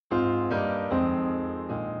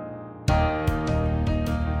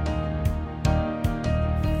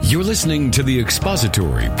You're listening to the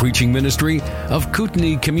expository preaching ministry of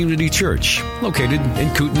Kootenai Community Church, located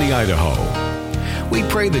in Kootenai, Idaho. We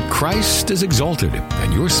pray that Christ is exalted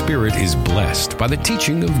and your spirit is blessed by the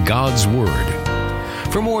teaching of God's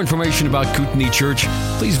Word. For more information about Kootenai Church,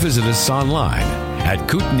 please visit us online at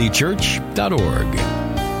kootenaichurch.org.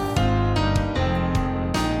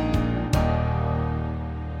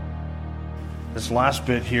 This last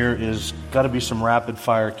bit here is got to be some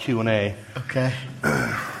rapid-fire Q&A. Okay.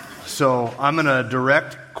 So I'm going to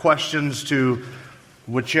direct questions to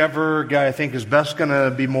whichever guy I think is best going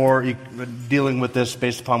to be more dealing with this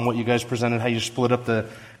based upon what you guys presented, how you split up the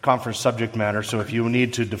conference subject matter. So if you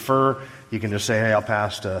need to defer, you can just say, hey, I'll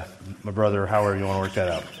pass to my brother Howard. You want to work that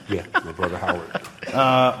out? Yeah, my brother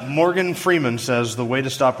Howard. Morgan Freeman says the way to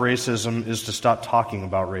stop racism is to stop talking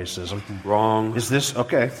about racism. Wrong. Is this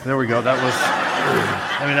okay? There we go. That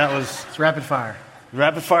was. It's rapid fire.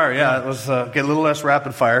 Rapid fire, yeah. It was get a little less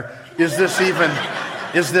rapid fire. Is this even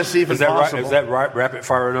possible? Is that rapid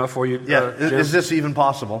fire enough for you? Yeah. Jim? Is this even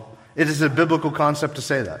possible? It is a biblical concept to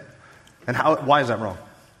say that. And why is that wrong?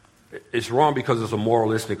 It's wrong because it's a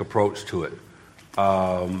moralistic approach to it.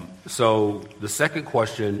 So the second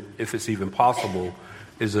question, if it's even possible,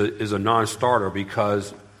 is a non-starter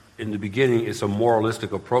because in the beginning it's a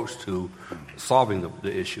moralistic approach to solving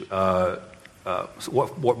the issue.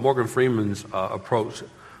 What Morgan Freeman's approach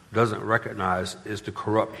doesn't recognize is the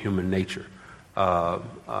corrupt human nature.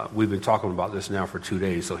 We've been talking about this now for 2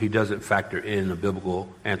 days, so he doesn't factor in the biblical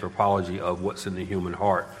anthropology of what's in the human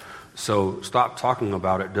heart. So stop talking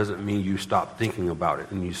about it doesn't mean you stop thinking about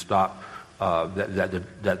it, and you stop that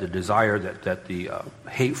the desire, that the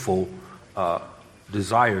hateful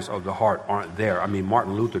desires of the heart aren't there. I mean,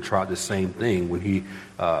 Martin Luther tried the same thing when he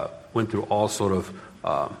went through all sort of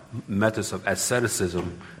methods of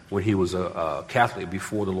asceticism when he was a Catholic.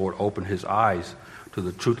 Before the Lord opened his eyes to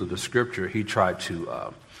the truth of the Scripture, he tried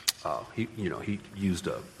to he used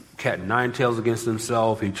a cat and nine tails against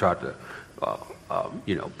himself. He tried to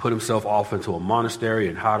put himself off into a monastery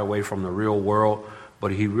and hide away from the real world.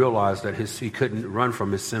 But he realized that he couldn't run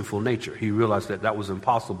from his sinful nature. He realized that was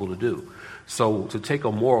impossible to do. So to take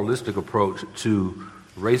a moralistic approach to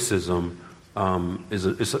racism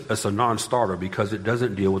is a non-starter because it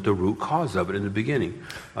doesn't deal with the root cause of it in the beginning.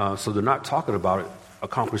 So they're not talking about it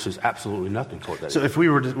accomplishes absolutely nothing toward that. So if we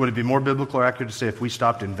would it be more biblical or accurate to say if we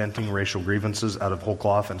stopped inventing racial grievances out of whole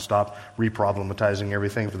cloth and stopped re-problematizing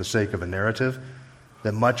everything for the sake of a narrative,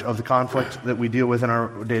 that much of the conflict that we deal with in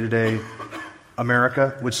our day-to-day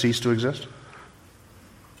America would cease to exist?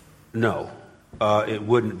 No, it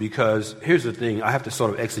wouldn't, because here's the thing. I have to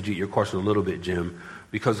sort of exegete your question a little bit, Jim,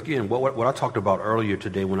 because again, what I talked about earlier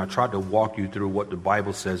today when I tried to walk you through what the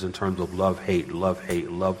Bible says in terms of love, hate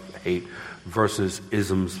versus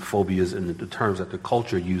isms, phobias, and the terms that the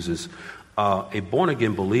culture uses. A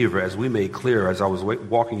born-again believer, as we made clear as I was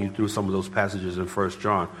walking you through some of those passages in 1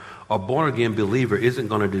 John, a born-again believer isn't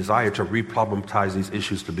going to desire to re-problematize these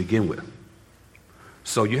issues to begin with.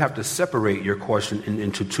 So you have to separate your question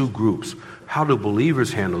into two groups. How do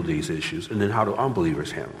believers handle these issues, and then how do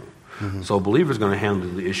unbelievers handle them? Mm-hmm. So believers are going to handle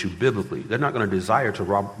the issue biblically. They're not going to desire to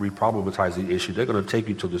re-problematize the issue. They're going to take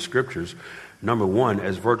you to the Scriptures. Number one,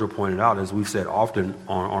 as Virgil pointed out, as we've said often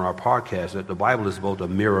on our podcast, that the Bible is both a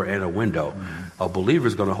mirror and a window. Mm-hmm. A believer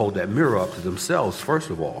is going to hold that mirror up to themselves, first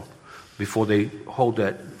of all, before they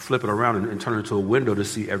flip it around and turn it into a window to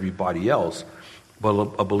see everybody else.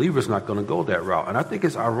 But a believer is not going to go that route. And I think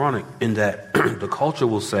it's ironic in that the culture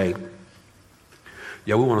will say,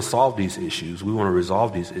 yeah, we want to solve these issues. We want to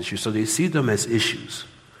resolve these issues. So they see them as issues.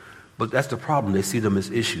 But that's the problem. They see them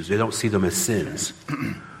as issues. They don't see them as sins.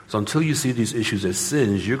 So until you see these issues as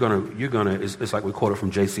sins, you're gonna. It's like we quoted from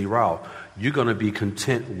J.C. Ryle. You're gonna be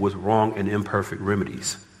content with wrong and imperfect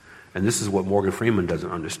remedies. And this is what Morgan Freeman doesn't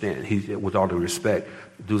understand. He, with all due respect,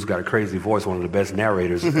 dude's got a crazy voice, one of the best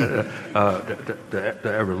narrators to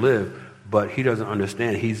ever live. But he doesn't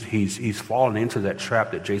understand. He's fallen into that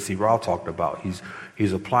trap that J.C. Ryle talked about.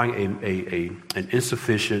 He's applying an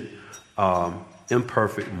insufficient,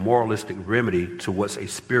 imperfect, moralistic remedy to what's a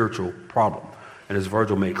spiritual problem. And as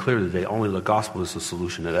Virgil made clear today, only the gospel is the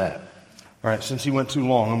solution to that. All right, since he went too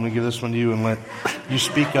long, I'm going to give this one to you and let you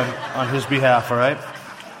speak on his behalf, all right?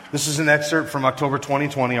 This is an excerpt from October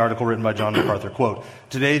 2020 article written by John MacArthur. Quote,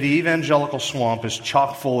 "Today the evangelical swamp is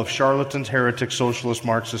chock full of charlatans, heretics, socialists,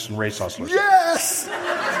 Marxists, and race hustlers." Yes!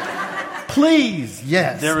 Please,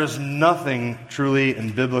 yes. There is nothing truly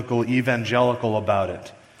and biblical evangelical about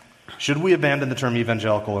it. Should we abandon the term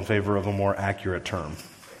evangelical in favor of a more accurate term?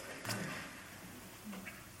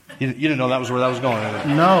 You didn't know that was where that was going, did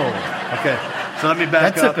you? No. Okay, so let me back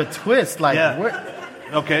up. That up. took a twist. Like, yeah.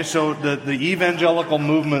 Okay, so the evangelical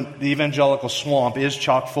movement, the evangelical swamp is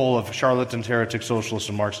chock full of charlatans, heretics, socialists,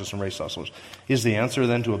 and Marxists and race hustlers. Is the answer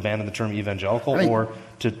then to abandon the term evangelical, or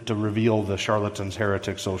to reveal the charlatans,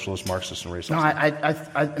 heretics, socialists, Marxists, and race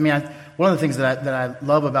hustlers? No, one of the things that I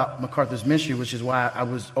love about MacArthur's ministry, which is why I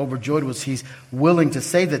was overjoyed, was he's willing to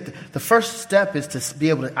say that the first step is to be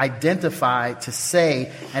able to identify, to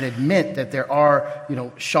say, and admit that there are,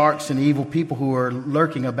 sharks and evil people who are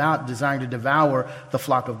lurking about, desiring to devour the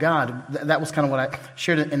flock of God. That was kind of what I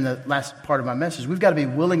shared in the last part of my message. We've got to be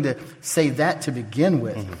willing to say that to begin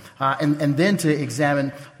with, and then to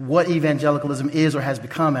examine what evangelicalism is or has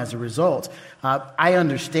become as a result. I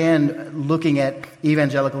understand looking at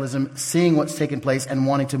evangelicalism, seeing what's taken place, and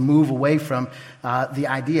wanting to move away from the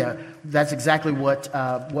idea. That's exactly what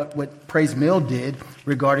Praise Mill did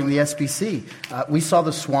regarding the SBC. We saw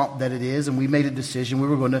the swamp that it is, and we made a decision. We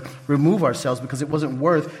were going to remove ourselves because it wasn't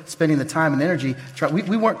worth spending the time and energy.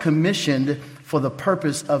 We weren't commissioned for the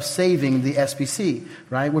purpose of saving the SBC,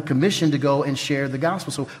 right? We're commissioned to go and share the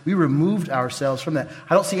gospel. So we removed ourselves from that.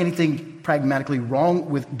 I don't see anything pragmatically wrong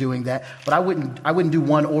with doing that, but I wouldn't do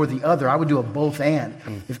one or the other. I would do a both and.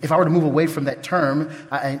 If I were to move away from that term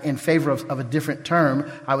in favor of a different term,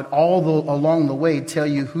 I would along the way tell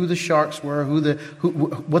you who the sharks were,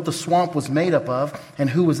 what the swamp was made up of, and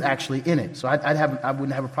who was actually in it. So I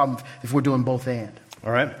wouldn't have a problem if we're doing both and.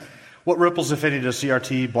 All right. What ripples, if any, does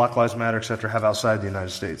CRT, Black Lives Matter, et cetera, have outside the United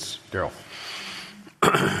States? Daryl.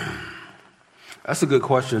 That's a good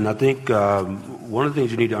question. I think one of the things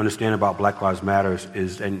you need to understand about Black Lives Matter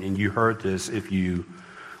is, and you heard this if you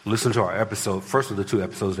listen to our episode, first of the two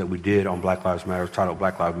episodes that we did on Black Lives Matter, titled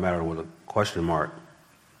Black Lives Matter with a question mark.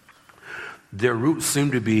 Their roots seem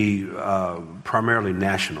to be primarily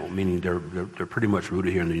national, meaning they're pretty much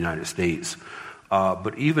rooted here in the United States.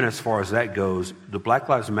 But even as far as that goes, the Black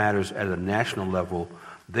Lives Matters at a national level,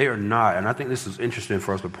 they are not, and I think this is interesting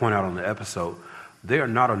for us to point out on the episode, they are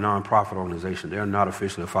not a nonprofit organization. They are not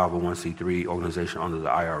officially a 501c3 organization under the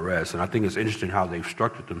IRS. And I think it's interesting how they've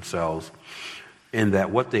structured themselves in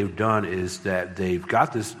that what they've done is that they've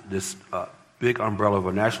got this big umbrella of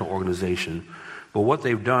a national organization, but what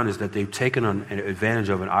they've done is that they've taken an advantage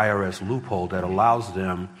of an IRS loophole that allows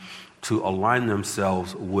them to align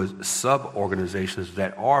themselves with sub-organizations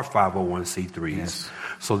that are 501c3s, yes,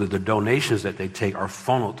 so that the donations that they take are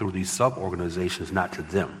funneled through these sub-organizations, not to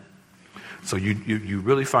them. So you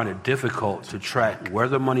really find it difficult to track where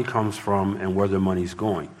the money comes from and where the money's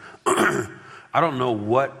going. I don't know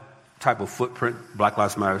what type of footprint Black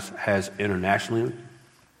Lives Matter has internationally.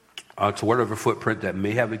 To whatever footprint that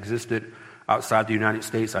may have existed outside the United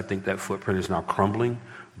States, I think that footprint is now crumbling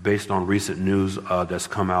based on recent news that's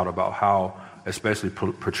come out about how, especially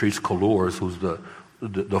Patrisse Cullors, who's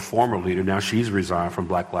the former leader, now she's resigned from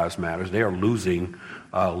Black Lives Matter. They are losing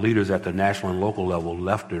leaders at the national and local level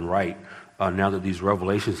left and right now that these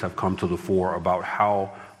revelations have come to the fore about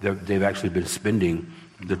how they've actually been spending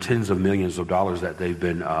the tens of millions of dollars that they've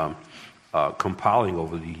been compiling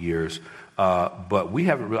over the years. But we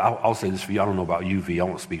haven't really, I'll say this for you, I don't know about you, V, I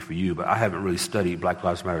won't speak for you, but I haven't really studied Black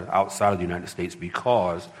Lives Matter outside of the United States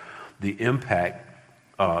because the impact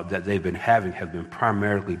that they've been having have been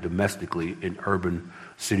primarily domestically in urban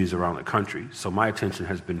cities around the country. So my attention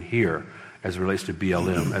has been here as it relates to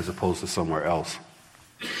BLM as opposed to somewhere else.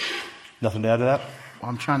 Nothing to add to that?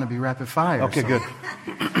 Well, I'm trying to be rapid fire. Okay, good.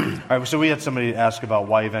 All right, so we had somebody ask about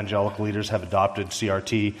why evangelical leaders have adopted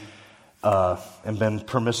CRT and been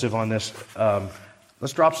permissive on this.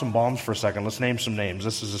 Let's drop some bombs for a second. Let's name some names.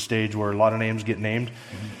 This is a stage where a lot of names get named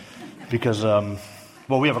because,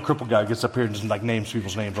 we have a crippled guy who gets up here and just names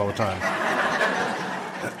people's names all the time.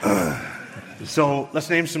 So let's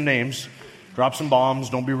name some names. Drop some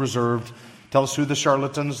bombs. Don't be reserved. Tell us who the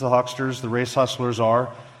charlatans, the hucksters, the race hustlers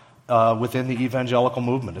are within the evangelical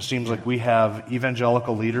movement. It seems like we have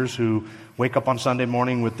evangelical leaders who wake up on Sunday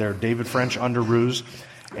morning with their David French underoos,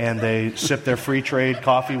 and they sip their free trade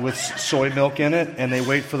coffee with soy milk in it, and they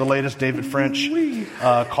wait for the latest David French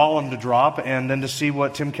column to drop, and then to see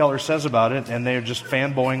what Tim Keller says about it, and they're just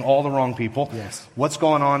fanboying all the wrong people. Yes. What's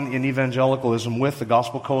going on in evangelicalism with the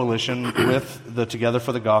Gospel Coalition, with the Together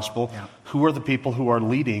for the Gospel? Yeah. Who are the people who are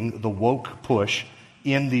leading the woke push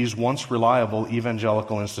in these once reliable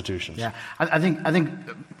evangelical institutions? Yeah, I think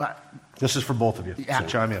this is for both of you, so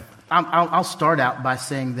chime in. I'll start out by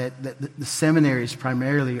saying that the seminaries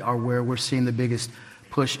primarily are where we're seeing the biggest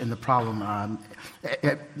push in the problem.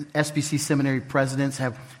 SBC seminary presidents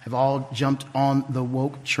have all jumped on the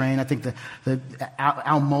woke train. I think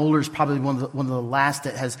Al Mohler is probably one of the last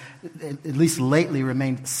that has, at least lately,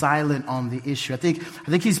 remained silent on the issue. I think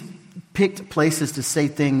he's picked places to say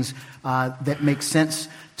things that make sense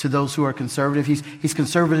to those who are conservative. He's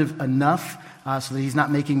conservative enough so that he's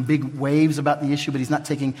not making big waves about the issue, but he's not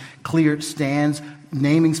taking clear stands,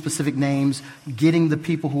 naming specific names, getting the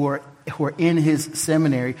people who are in his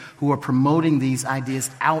seminary, who are promoting these ideas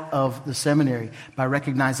out of the seminary by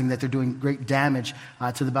recognizing that they're doing great damage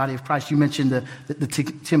to the body of Christ. You mentioned the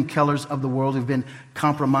Tim Kellers of the world who've been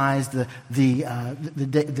compromised, the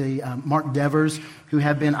Mark Devers who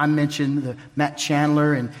have been. I mentioned the Matt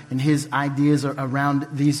Chandler and his ideas around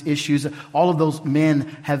these issues. All of those men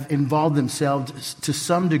have involved themselves to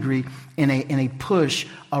some degree in a push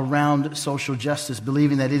around social justice,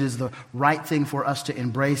 believing that it is the right thing for us to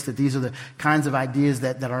embrace, that these are the kinds of ideas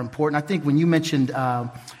that are important. I think when you mentioned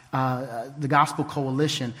the Gospel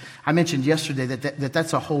Coalition, I mentioned yesterday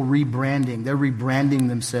that's a whole rebranding. They're rebranding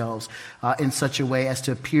themselves in such a way as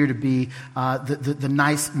to appear to be the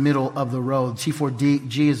nice middle of the road.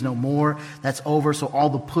 G4G is no more. That's over. So all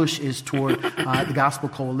the push is toward the Gospel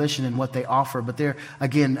Coalition and what they offer. But they're,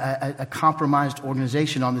 again, a compromised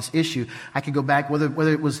organization on this issue. I could go back,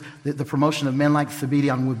 whether it was the promotion of men like Thabiti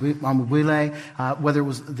Anyabwile, whether it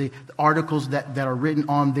was the articles that are written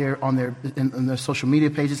on their social media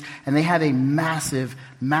pages, and they have a massive,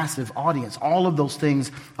 massive audience. All of those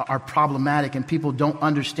things are problematic, and people don't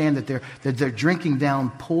understand that they're drinking down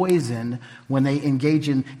poison when they engage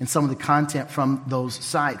in some of the content from those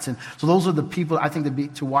sites. And so those are the people I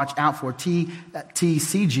think to watch out for.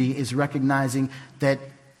 TCG is recognizing that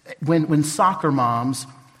when soccer moms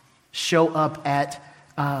show up at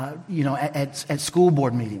school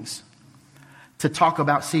board meetings to talk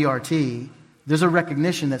about CRT, there's a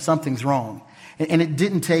recognition that something's wrong. And it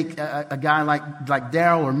didn't take a guy like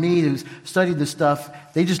Daryl or me who's studied this stuff.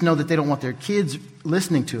 They just know that they don't want their kids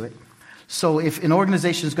listening to it. So if an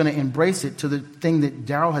organization is going to embrace it, to the thing that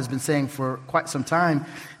Daryl has been saying for quite some time,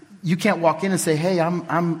 you can't walk in and say, "Hey, I'm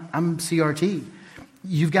CRT."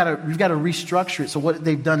 You've got to restructure it. So what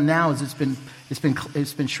they've done now is it's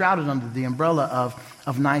been shrouded under the umbrella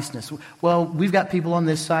of niceness. Well, we've got people on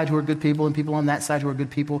this side who are good people and people on that side who are good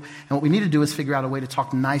people. And what we need to do is figure out a way to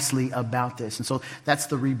talk nicely about this. And so that's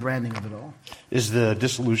the rebranding of it all. Is the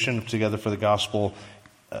dissolution of Together for the Gospel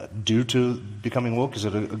due to becoming woke? Is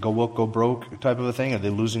it a go woke, go broke type of a thing? Are they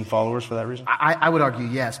losing followers for that reason? I would argue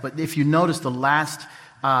yes. But if you notice their last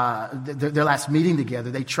meeting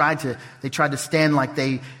together, they tried to stand like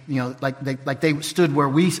they stood where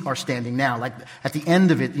we are standing now. Like at the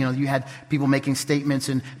end of it, you had people making statements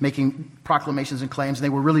and making proclamations and claims, and they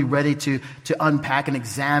were really ready to unpack and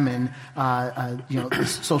examine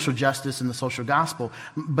social justice and the social gospel.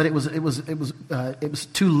 But it was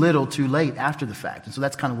too little, too late after the fact, and so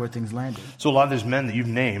that's kind of where things landed. So a lot of these men that you've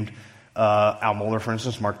named, Al Mohler, for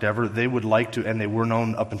instance, Mark Dever, they would like to, and they were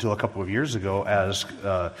known up until a couple of years ago as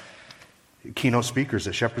keynote speakers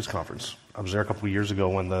at Shepherd's Conference. I was there a couple of years ago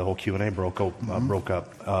when the whole Q&A broke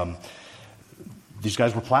up. These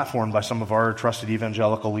guys were platformed by some of our trusted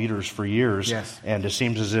evangelical leaders for years, yes. And it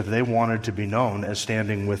seems as if they wanted to be known as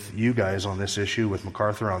standing with you guys on this issue, with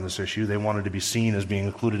MacArthur on this issue. They wanted to be seen as being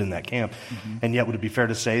included in that camp. Mm-hmm. And yet, would it be fair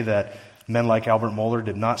to say that men like Albert Mohler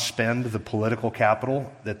did not spend the political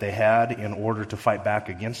capital that they had in order to fight back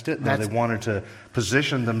against it? They wanted to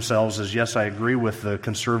position themselves as, yes, I agree with the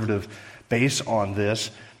conservative base on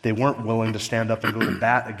this. They weren't willing to stand up and go to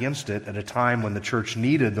bat against it at a time when the church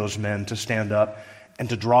needed those men to stand up and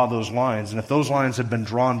to draw those lines. And if those lines had been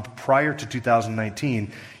drawn prior to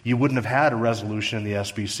 2019, you wouldn't have had a resolution in the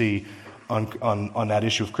SBC on that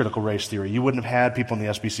issue of critical race theory. You wouldn't have had people in the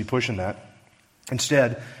SBC pushing that.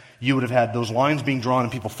 Instead, you would have had those lines being drawn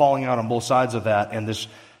and people falling out on both sides of that, and this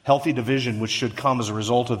healthy division, which should come as a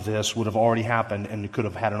result of this, would have already happened, and you could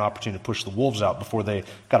have had an opportunity to push the wolves out before they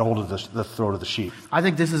got a hold of the throat of the sheep. I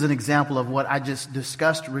think this is an example of what I just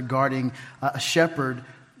discussed regarding a shepherd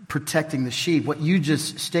protecting the sheep. What you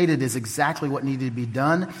just stated is exactly what needed to be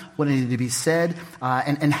done, what needed to be said,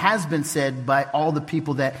 and has been said by all the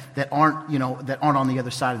people that aren't on the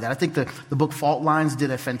other side of that. I think the book Fault Lines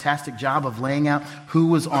did a fantastic job of laying out who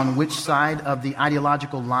was on which side of the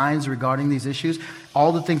ideological lines regarding these issues.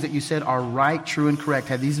 All the things that you said are right, true, and correct.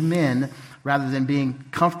 Had these men, rather than being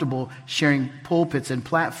comfortable sharing pulpits and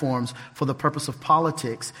platforms for the purpose of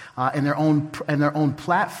politics and their own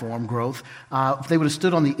platform growth, if they would have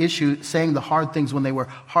stood on the issue saying the hard things when they were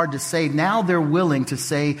hard to say, now they're willing to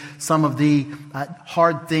say some of the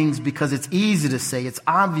hard things because it's easy to say. It's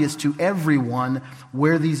obvious to everyone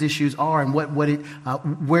where these issues are and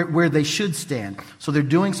where they should stand. So they're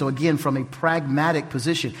doing so, again, from a pragmatic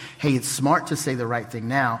position. Hey, it's smart to say the right thing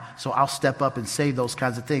now, so I'll step up and say those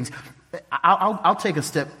kinds of things. I'll take a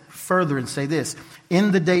step further and say this.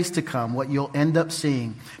 In the days to come, what you'll end up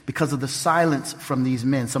seeing, because of the silence from these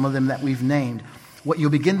men, some of them that we've named, what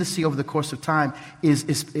you'll begin to see over the course of time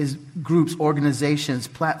is groups, organizations,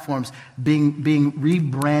 platforms being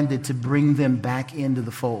rebranded to bring them back into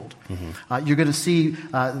the fold. Mm-hmm. You're going to see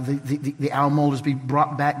the Al Molders be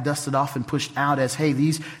brought back, dusted off, and pushed out as, hey,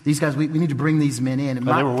 these guys, we need to bring these men in. And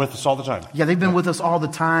they were with us all the time. Yeah, they've been with us all the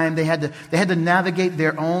time. They had to navigate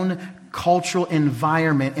their own cultural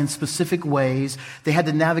environment in specific ways. They had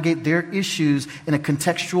to navigate their issues in a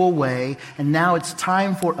contextual way. And now it's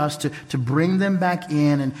time for us to bring them back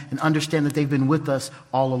in and understand that they've been with us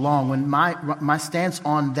all along. When my stance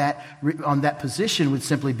on that position would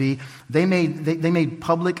simply be, they made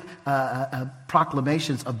public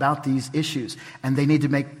proclamations about these issues, and they need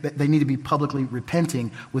to be publicly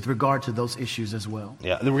repenting with regard to those issues as well.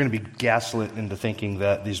 Yeah, they were going to be gaslit into thinking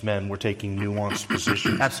that these men were taking nuanced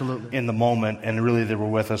positions. Absolutely. In the moment, and really they were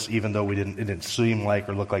with us, even though it didn't seem like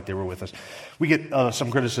or look like they were with us. We get some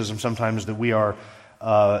criticism sometimes that we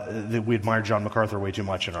admire John MacArthur way too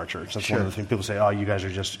much in our church. That's one of the things people say. Oh, you guys are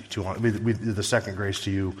just too on. We the second Grace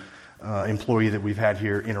to You employee that we've had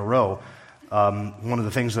here in a row. One of the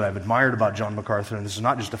things that I've admired about John MacArthur, and this is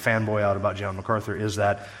not just a fanboy out about John MacArthur, is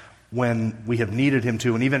that when we have needed him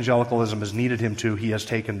to, and evangelicalism has needed him to, he has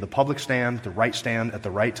taken the public stand, the right stand at the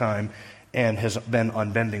right time, and has been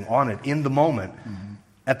unbending on it in the moment,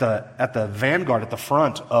 at the vanguard, at the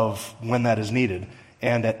front of when that is needed.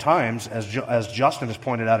 And at times, as Justin has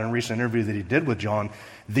pointed out in a recent interview that he did with John,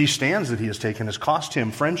 these stands that he has taken has cost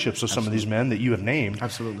him friendships with some of these men that you have named.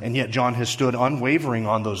 Absolutely. And yet John has stood unwavering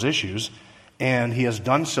on those issues, and he has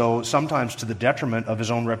done so sometimes to the detriment of his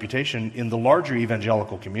own reputation in the larger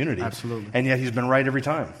evangelical community. Absolutely. And yet he's been right every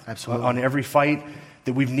time. Absolutely. On every fight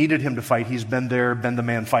that we've needed him to fight, he's been there, been the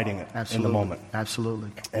man fighting it in the moment. Absolutely.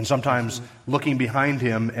 And sometimes looking behind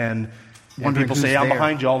him and people say, I'm there.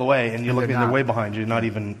 behind you all the way, and you look and they're way behind you, not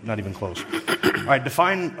even close. All right,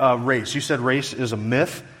 define race. You said race is a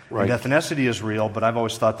myth, right, and ethnicity is real, but I've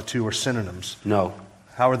always thought the two are synonyms. No.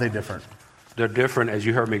 How are they different? They're different, as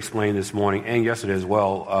you heard me explain this morning and yesterday as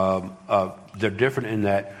well. They're different in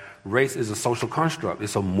that race is a social construct.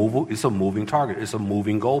 It's a moving target. It's a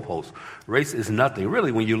moving goalpost. Race is nothing.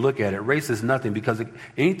 Really, when you look at it, race is nothing because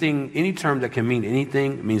any term that can mean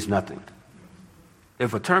anything means nothing.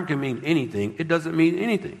 If a term can mean anything, it doesn't mean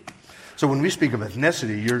anything. So when we speak of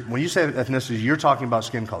ethnicity, when you say ethnicity, you're talking about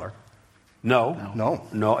skin color. No,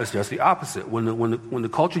 it's just the opposite. When the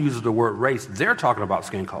culture uses the word race, they're talking about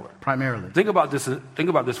skin color. Primarily. Think about this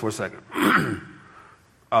for a second.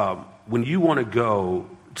 When you want to go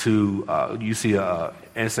to, you see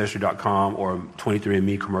Ancestry.com or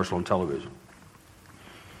 23andMe commercial on television.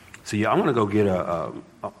 So yeah, I want to go get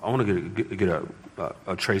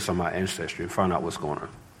a trace on my ancestry and find out what's going on.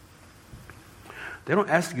 They don't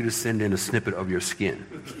ask you to send in a snippet of your skin.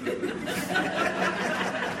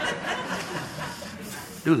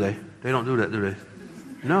 Do they? They don't do that, do they?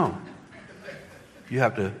 No. You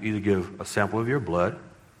have to either give a sample of your blood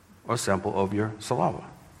or a sample of your saliva.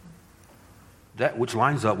 That which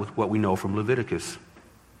lines up with what we know from Leviticus,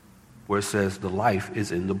 where it says the life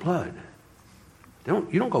is in the blood. You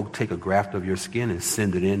don't go take a graft of your skin and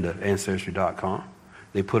send it into Ancestry.com.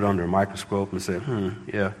 They put it under a microscope and say,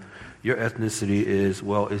 yeah, your ethnicity is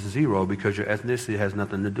 0 because your ethnicity has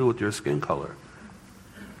nothing to do with your skin color.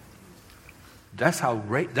 That's how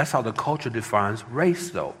the culture defines race,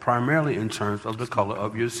 though, primarily in terms of the color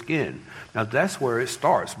of your skin. Now, that's where it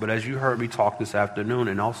starts. But as you heard me talk this afternoon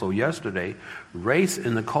and also yesterday, race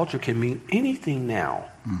in the culture can mean anything now.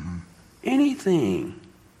 Mm-hmm. Anything.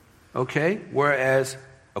 Okay? Whereas,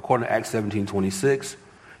 according to Acts 17:26,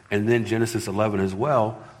 and then Genesis 11 as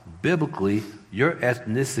well, biblically, your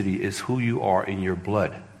ethnicity is who you are in your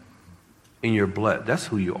blood. In your blood. That's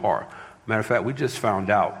who you are. Matter of fact, we just found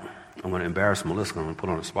out. I'm going to embarrass Melissa. I'm going to put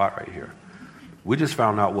her on the spot right here. We just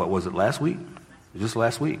found out, what was it, last week? Just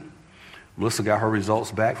last week. Melissa got her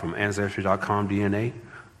results back from Ancestry.com DNA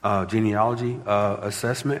genealogy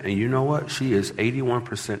assessment, and you know what? She is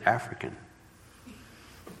 81% African.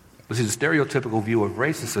 This is a stereotypical view of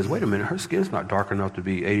race that says, wait a minute, her skin's not dark enough to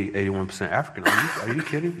be 81% African. Are you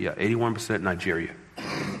kidding? Yeah, 81% Nigeria.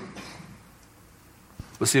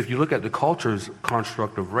 But see, if you look at the culture's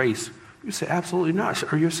construct of race, you say, absolutely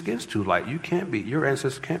not. Or your skin's too light. Your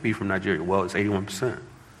ancestors can't be from Nigeria. Well, it's 81%.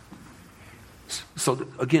 So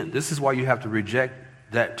again, this is why you have to reject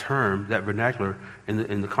that term, that vernacular,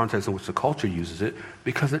 in the context in which the culture uses it,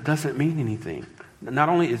 because it doesn't mean anything. Not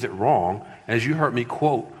only is it wrong, as you heard me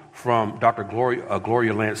quote from Dr.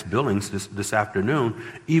 Gloria Lance Billings this afternoon,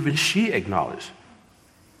 even she acknowledged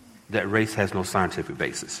that race has no scientific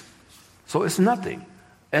basis. So it's nothing.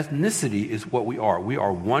 Ethnicity is what we are. We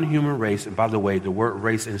are one human race. And by the way, the word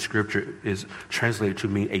race in Scripture is translated to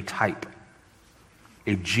mean a type.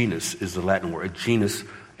 A genus is the Latin word. A genus,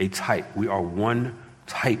 a type. We are one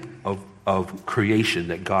type of creation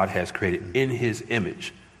that God has created in his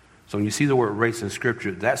image. So when you see the word race in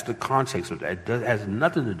Scripture, that's the context of that. It has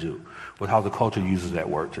nothing to do with how the culture uses that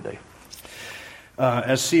word today.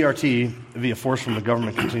 As CRT, via force from the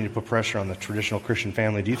government, continue to put pressure on the traditional Christian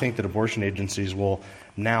family, do you think that abortion agencies will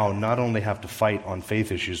now not only have to fight on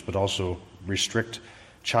faith issues, but also restrict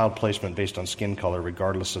child placement based on skin color,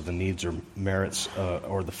 regardless of the needs or merits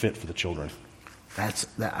or the fit for the children?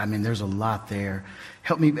 I mean, there's a lot there.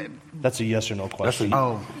 Help me. That's a yes or no question.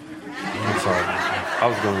 Oh. I'm sorry. I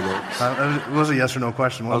was going to go. It was a yes or no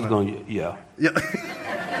question, wasn't it? I was going, yeah.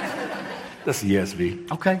 That's a yes, V.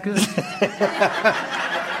 Okay, good.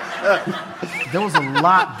 There was a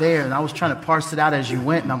lot there, and I was trying to parse it out as you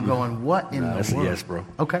went, and I'm going, what in the world? That's a yes, bro.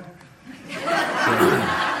 Okay.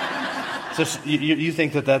 So you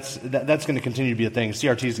think that's going to continue to be a thing?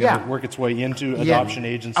 CRT is going to work its way into adoption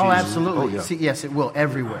agencies? Oh, absolutely. Oh, yeah. Yes, it will,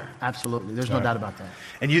 everywhere. Absolutely. There's no doubt about that.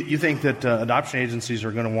 And you think that adoption agencies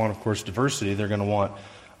are going to want, of course, diversity. They're going to want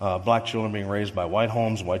black children being raised by white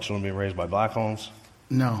homes, white children being raised by black homes?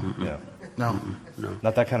 No. Yeah. No.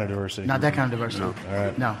 Not that kind of diversity? Not that kind of diversity. No. All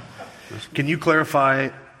right. No. Can you clarify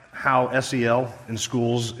how SEL in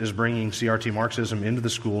schools is bringing CRT Marxism into the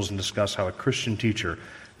schools and discuss how a Christian teacher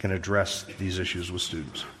can address these issues with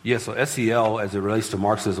students? Yeah, so SEL, as it relates to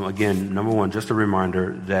Marxism, again, number one, just a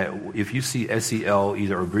reminder that if you see SEL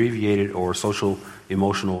either abbreviated or social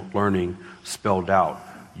emotional learning spelled out,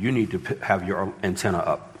 you need to have your antenna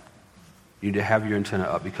up. You need to have your antenna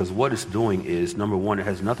up, because what it's doing is, number one, it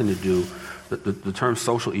has nothing to do, the term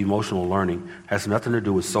social emotional learning has nothing to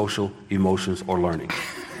do with social emotions or learning.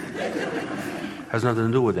 Has nothing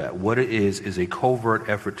to do with that. What it is a covert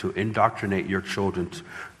effort to indoctrinate your children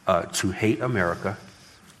to hate America,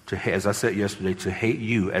 as I said yesterday, to hate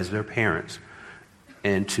you as their parents,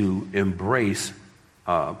 and to embrace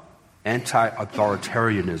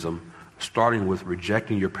anti-authoritarianism, starting with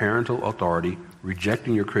rejecting your parental authority,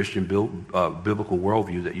 rejecting your Christian biblical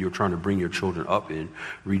worldview that you're trying to bring your children up in,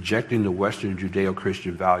 rejecting the Western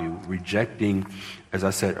Judeo-Christian value, rejecting, as I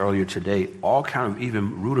said earlier today, all kind of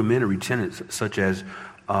even rudimentary tenets such as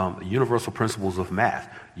universal principles of math,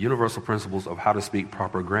 universal principles of how to speak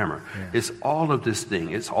proper grammar. Yeah. It's all of this thing.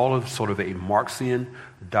 It's all of sort of a Marxian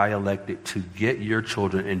dialectic to get your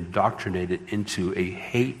children indoctrinated into a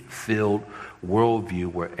hate-filled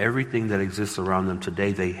worldview where everything that exists around them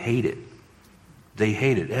today, they hate it. They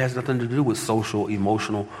hate it. It has nothing to do with social,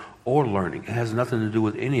 emotional, or learning. It has nothing to do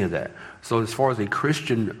with any of that. So as far as a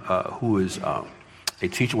Christian who is a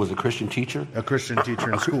teacher, was a Christian teacher? A Christian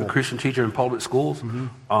teacher in school. A Christian teacher in public schools. Mm-hmm.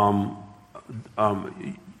 How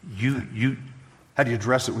do you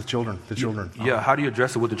address it with children, the children? Yeah, how do you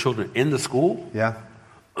address it with the children in the school? Yeah.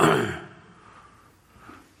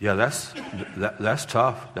 Yeah, that's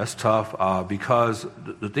tough. That's tough because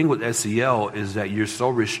the thing with SEL is that you're so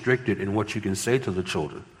restricted in what you can say to the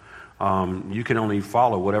children. You can only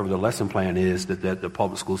follow whatever the lesson plan is that the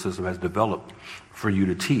public school system has developed for you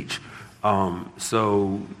to teach. My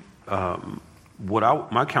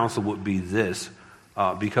counsel would be this,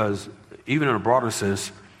 because even in a broader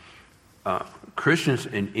sense, Christians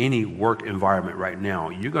in any work environment right now,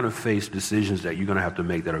 you're going to face decisions that you're going to have to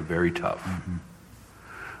make that are very tough. Mm-hmm.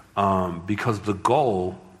 Because the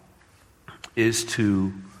goal is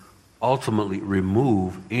to ultimately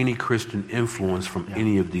remove any Christian influence from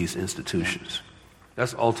any of these institutions.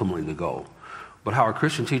 That's ultimately the goal. But how a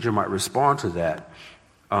Christian teacher might respond to that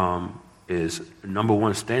is, number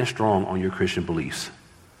one, stand strong on your Christian beliefs.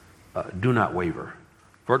 Do not waver.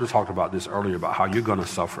 Virgil talked about this earlier, about how you're going to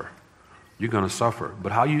suffer. You're going to suffer.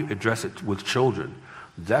 But how you address it with children,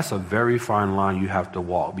 that's a very fine line you have to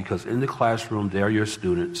walk, because in the classroom, they're your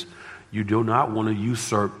students. You do not want to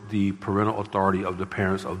usurp the parental authority of the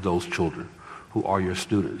parents of those children who are your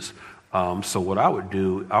students. So what I would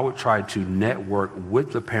do, I would try to network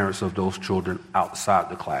with the parents of those children outside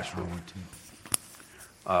the classroom.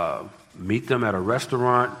 Meet them at a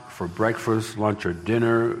restaurant for breakfast, lunch, or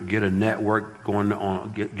dinner. Get a network going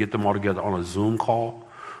on. Get them all together on a Zoom call.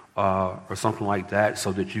 Or something like that,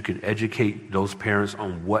 so that you can educate those parents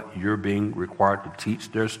on what you're being required to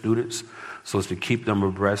teach their students, so as to keep them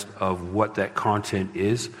abreast of what that content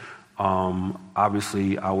is.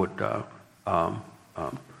 Obviously, I would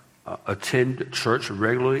attend church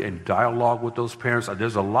regularly and dialogue with those parents.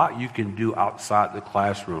 There's a lot you can do outside the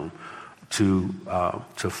classroom to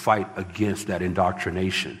fight against that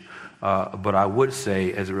indoctrination. But I would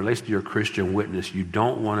say, as it relates to your Christian witness, you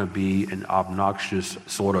don't want to be an obnoxious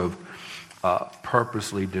sort of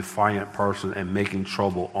purposely defiant person and making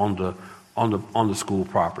trouble on the school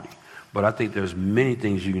property. But I think there's many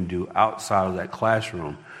things you can do outside of that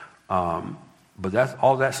classroom. But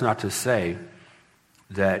that's not to say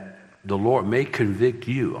that the Lord may convict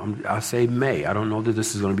you. I say may. I don't know that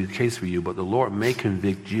this is going to be the case for you, but the Lord may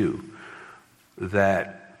convict you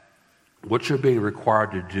that what you're being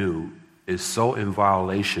required to do is so in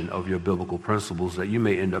violation of your biblical principles that you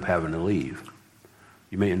may end up having to leave.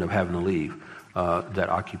 You may end up having to leave that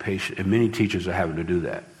occupation. And many teachers are having to do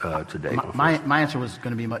that today. My answer was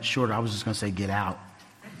going to be much shorter. I was just going to say, get out.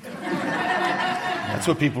 That's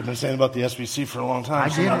what people have been saying about the SBC for a long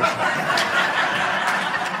time. I did.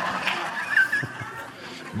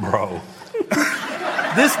 Bro.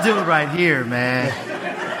 This dude right here, man.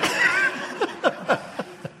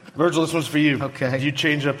 Virgil, this one's for you. Okay. Do you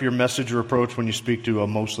change up your message or approach when you speak to a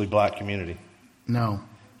mostly black community? No.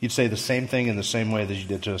 You'd say the same thing in the same way that you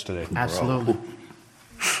did to us today. Absolutely.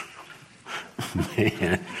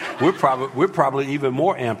 Man, we're probably even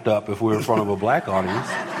more amped up if we're in front of a black audience.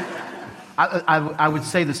 I would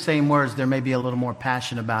say the same words. There may be a little more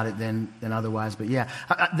passion about it than otherwise, but yeah,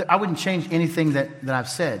 I wouldn't change anything that I've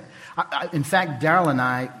said. In fact, Daryl and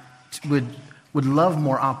I would love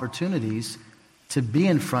more opportunities to be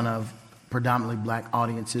in front of predominantly black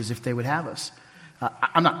audiences if they would have us.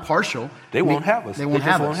 I'm not partial. They won't have us. They won't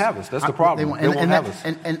have us. That's the problem. They won't have us.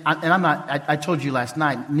 And I'm not. I told you last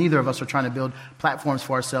night. Neither of us are trying to build platforms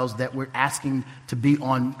for ourselves that we're asking to be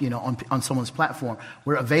on. On someone's platform.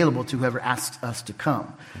 We're available to whoever asks us to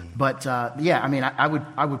come. Mm-hmm. But yeah, I mean, I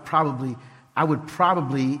would probably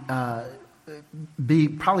be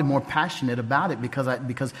probably more passionate about it because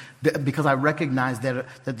I recognize that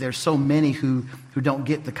there's so many who don't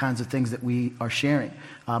get the kinds of things that we are sharing.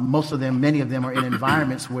 Many of them are in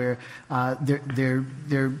environments where they're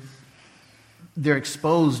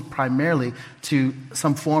exposed primarily to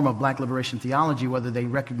some form of black liberation theology, whether they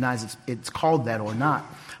recognize it's called that or not.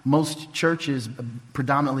 Most churches,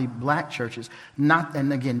 predominantly black churches,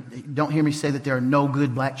 and again, don't hear me say that there are no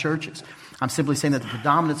good black churches. I'm simply saying that the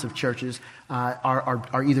predominance of churches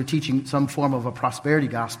are either teaching some form of a prosperity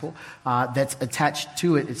gospel that's attached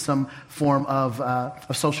to it is some form of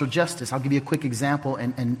social justice. I'll give you a quick example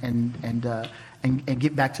and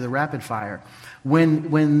get back to the rapid fire.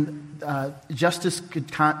 When Justice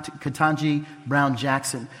Ketanji Brown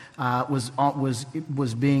Jackson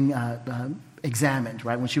was being examined,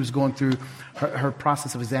 right, when she was going through her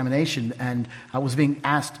process of examination and was being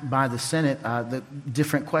asked by the Senate the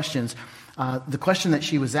different questions. The question that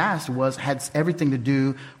she was asked had everything to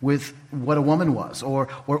do with what a woman was, or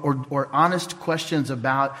honest questions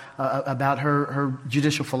about her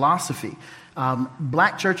judicial philosophy.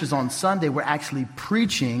 Black churches on Sunday were actually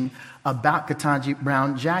preaching about Ketanji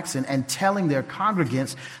Brown Jackson and telling their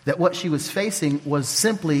congregants that what she was facing was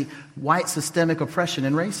simply white systemic oppression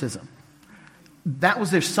and racism. That was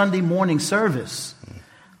their Sunday morning service.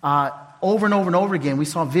 Over and over and over again, we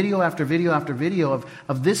saw video after video after video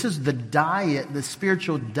of this is the diet, the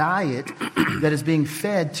spiritual diet that is being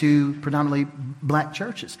fed to predominantly black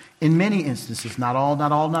churches. In many instances, not all,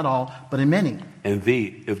 but in many. And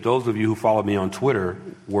if those of you who follow me on Twitter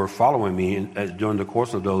were following me during the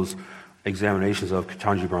course of those examinations of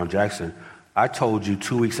Ketanji Brown Jackson, I told you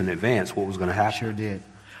 2 weeks in advance what was going to happen. Sure did.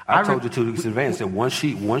 I told you 2 weeks in advance that once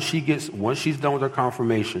she's done with her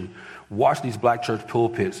confirmation, watch these black church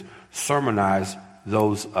pulpits sermonize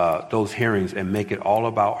those hearings and make it all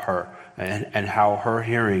about her and how her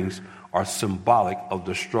hearings are symbolic of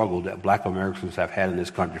the struggle that black Americans have had in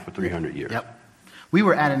this country for 300 years. Yep. We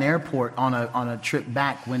were at an airport on a trip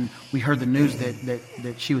back when we heard the news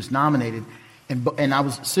that she was nominated, and I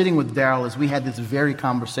was sitting with Daryl as we had this very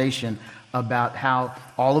conversation about how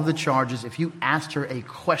all of the charges, if you asked her a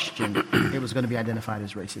question, it was going to be identified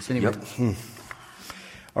as racist. Anyway. Yep.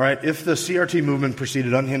 All right, if the CRT movement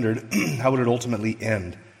proceeded unhindered, how would it ultimately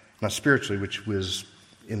end? Not spiritually, which was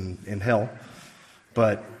in hell,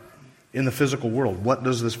 but in the physical world. What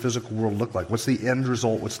does this physical world look like? What's the end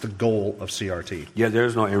result? What's the goal of CRT? Yeah,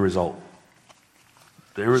 there's no end result.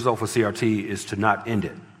 The end result for CRT is to not end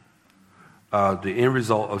it. The end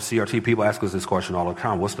result of CRT, people ask us this question all the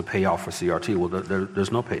time, what's the payoff for CRT? Well,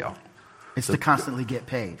 there's no payoff. It's to constantly get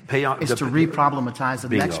paid. It's to re-problematize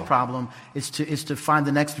the next problem. It's to find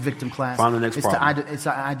the next victim class. Find the next problem. It's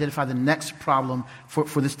to identify the next problem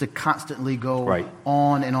for this to constantly go right.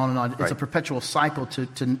 on and on and on. It's right. a perpetual cycle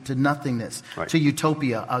to nothingness, right. to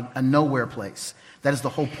utopia, a nowhere place. That is the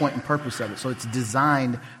whole point and purpose of it. So it's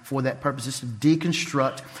designed for that purpose. It's to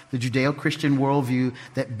deconstruct the Judeo-Christian worldview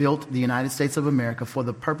that built the United States of America for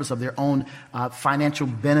the purpose of their own financial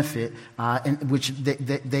benefit, in which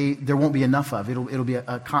there won't be enough of. It'll be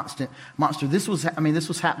a constant monster. This was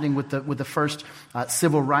happening with the first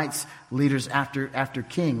civil rights leaders after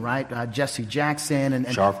King, right? Jesse Jackson and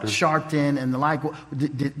Sharpton and the like.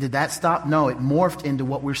 Did that stop? No, it morphed into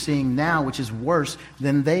what we're seeing now, which is worse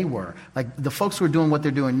than they were. Like the folks who are doing what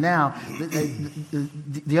they're doing now,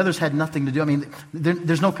 the others had nothing to do. I mean,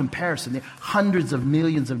 there's no comparison. Hundreds of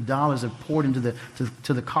millions of dollars have poured into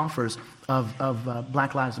the coffers of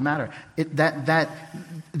Black Lives Matter.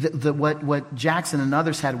 What Jackson and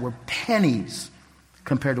others had were pennies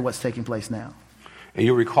compared to what's taking place now. And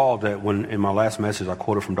you'll recall that when in my last message, I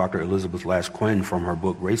quoted from Dr. Elizabeth Lash Quinn from her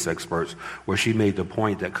book, Race Experts, where she made the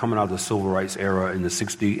point that coming out of the civil rights era in the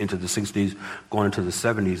 60s, into the 60s, going into the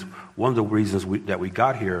 70s, one of the reasons that we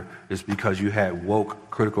got here is because you had woke,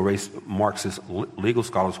 critical race Marxist legal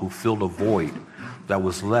scholars who filled a void that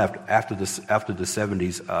was left after the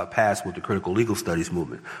 70s passed with the critical legal studies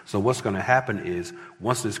movement. So what's going to happen is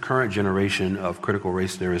once this current generation of critical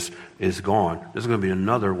race theorists is gone, there's going to be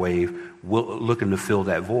another wave looking to fill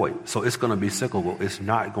that void. So it's going to be cyclical. It's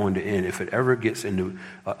not going to end. If it ever gets into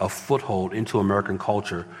a foothold into American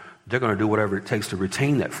culture, they're going to do whatever it takes to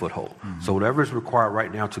retain that foothold. Mm-hmm. So whatever is required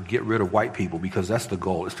right now to get rid of white people, because that's the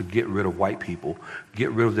goal, is to get rid of white people,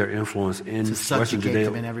 get rid of their influence in Western Judea,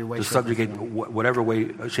 them in every way, to subjugate whatever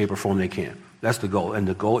way, shape, or form they can. That's the goal, and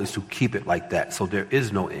the goal is to keep it like that. So there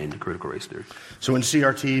is no end to critical race theory. So in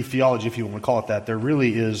CRT theology, if you want to call it that, there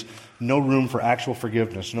really is no room for actual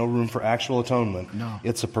forgiveness, no room for actual atonement. No.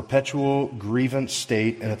 It's a perpetual grievance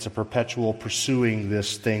state, and it's a perpetual pursuing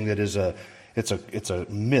this thing that is it's a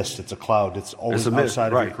mist, it's a cloud, it's always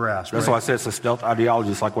outside of your grasp. That's why I said it's a stealth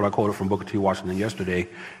ideology. It's like what I quoted from Booker T. Washington yesterday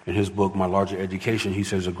in his book, My Larger Education. He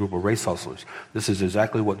says a group of race hustlers. This is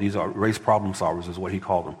exactly what these are. Race problem solvers is what he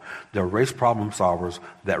called them. They're race problem solvers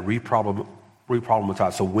that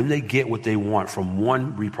reproblematize. So when they get what they want from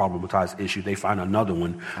one reproblematized issue, they find another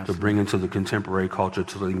one to bring into the contemporary culture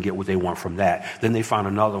so they can get what they want from that. Then they find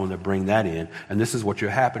another one to bring that in. And this is what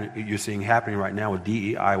you're seeing happening right now with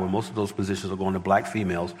DEI, when most of those positions are going to black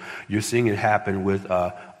females. You're seeing it happen with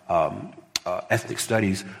ethnic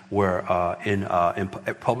studies, where in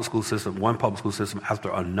public school system, one public school system after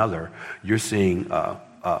another, you're seeing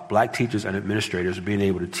black teachers and administrators being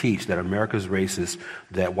able to teach that America's racist,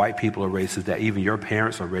 that white people are racist, that even your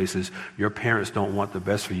parents are racist, your parents don't want the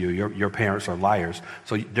best for you, your parents are liars.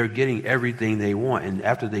 So they're getting everything they want, and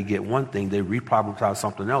after they get one thing, they reproblematize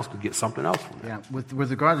something else to get something else from that. Yeah,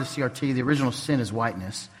 with regard to CRT, the original sin is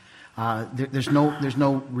whiteness. There's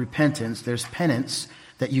no repentance, there's penance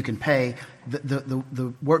that you can pay.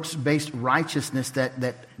 The works-based righteousness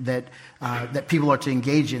that people are to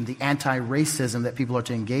engage in, the anti-racism that people are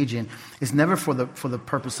to engage in, is never for the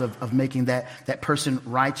purpose of making that person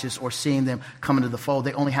righteous or seeing them come into the fold.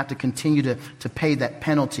 They only have to continue to pay that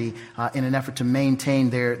penalty in an effort to maintain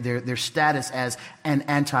their status as an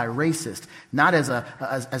anti-racist, not as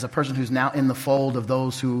a person who's now in the fold of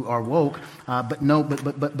those who are woke, but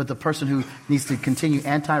the person who needs to continue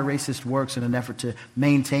anti-racist works in an effort to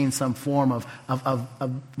maintain some form of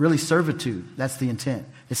really servitude. That's the intent.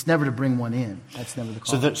 It's never to bring one in. That's never the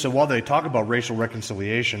call. So while they talk about racial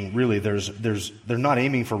reconciliation, really they're not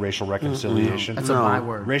aiming for racial reconciliation. That's a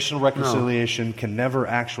byword. Racial reconciliation can never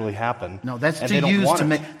actually happen. No, that's to use to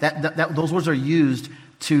make that those words are used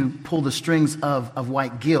to pull the strings of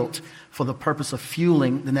white guilt for the purpose of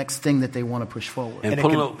fueling the next thing that they want to push forward. And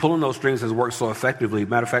pulling those strings has worked so effectively.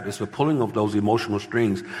 Matter of fact, it's the pulling of those emotional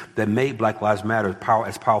strings that made Black Lives Matter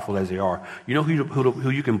as powerful as they are. You know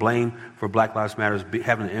who you can blame for Black Lives Matter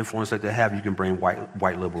having the influence that they have? You can blame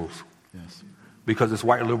white liberals. Yes. Because it's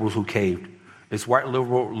white liberals who caved. It's white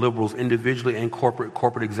liberals individually and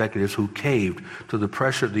corporate executives who caved to the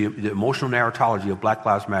pressure, the emotional narratology of Black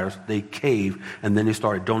Lives Matter. They caved, and then they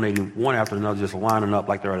started donating one after another, just lining up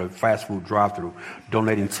like they're at a fast food drive-thru,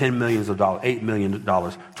 donating $10 million, $8 million,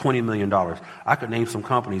 $20 million. I could name some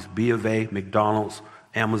companies: B of A, McDonald's,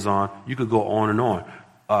 Amazon. You could go on and on.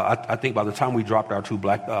 I think by the time we dropped our two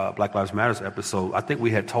Black Lives Matter episode, I think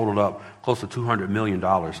we had totaled up close to $200 million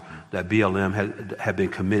that BLM had been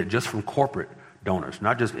committed just from corporate donors,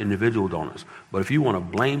 not just individual donors. But if you want to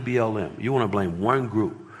blame BLM, you want to blame one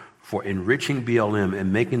group for enriching BLM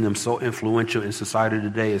and making them so influential in society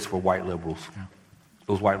today, it's for white liberals. Yeah.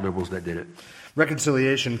 Those white liberals that did it.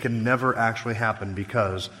 Reconciliation can never actually happen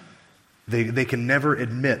because they can never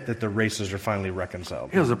admit that the races are finally reconciled.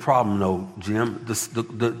 Here's the problem, though, Jim. That's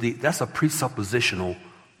a presuppositional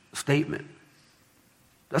statement.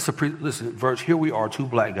 Listen, Verge, here we are, two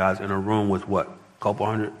black guys in a room with what? A couple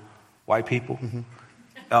hundred white people? Mm-hmm.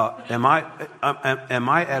 Am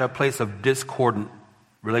I at a place of discordant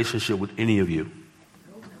relationship with any of you?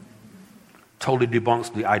 Totally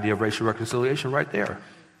debunks the idea of racial reconciliation right there.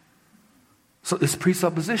 So it's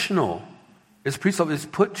presuppositional. It's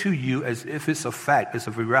put to you as if it's a fact. It's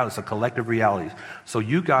a reality. It's a collective reality. So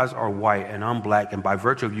you guys are white and I'm black, and by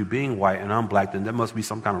virtue of you being white and I'm black, then there must be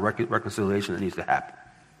some kind of reconciliation that needs to happen.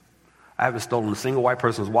 I haven't stolen a single white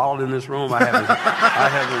person's wallet in this room. I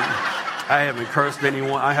haven't cursed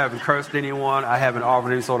anyone. I haven't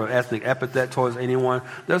offered any sort of ethnic epithet towards anyone.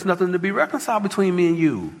 There's nothing to be reconciled between me and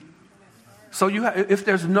you. So if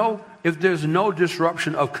there's no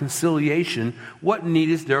disruption of conciliation, what need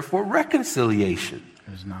is there for reconciliation?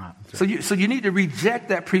 There's not. So you need to reject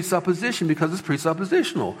that presupposition because it's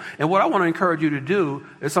presuppositional. And what I want to encourage you to do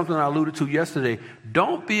is something I alluded to yesterday.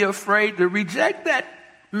 Don't be afraid to reject that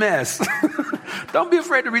mess. Don't be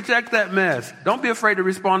afraid to reject that mess. Don't be afraid to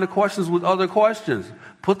respond to questions with other questions.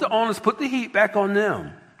 Put the onus, put the heat back on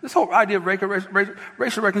them. This whole idea of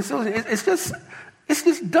racial reconciliation, it's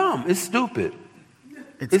just dumb. It's stupid.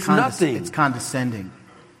 It's nothing. It's condescending.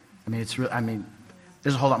 There's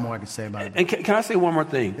a whole lot more I could say about it. And can I say one more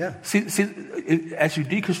thing? Yeah. See, as you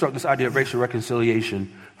deconstruct this idea of racial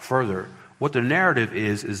reconciliation further, what the narrative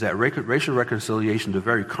is that racial reconciliation, the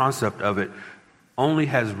very concept of it, only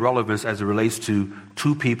has relevance as it relates to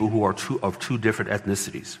two people who are of two different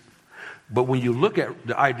ethnicities. But when you look at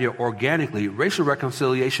the idea organically, racial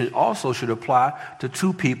reconciliation also should apply to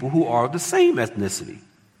two people who are of the same ethnicity.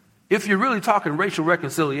 If you're really talking racial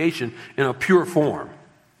reconciliation in a pure form,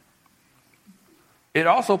 it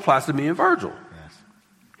also applies to me and Virgil. Yes.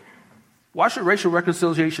 Why should racial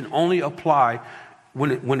reconciliation only apply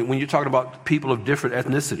when you're talking about people of different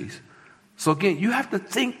ethnicities? So again, you have to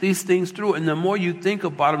think these things through, and the more you think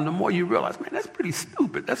about them, the more you realize, man, that's pretty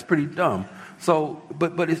stupid. That's pretty dumb. So,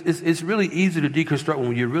 but it's really easy to deconstruct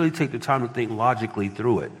when you really take the time to think logically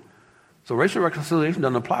through it. So racial reconciliation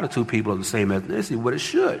doesn't apply to two people of the same ethnicity, but it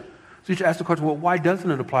should. So you should ask the question, well, why doesn't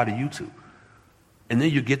it apply to you two? And then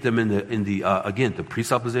you get them in the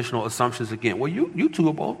presuppositional assumptions again. Well, you two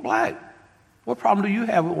are both black. What problem do you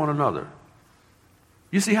have with one another?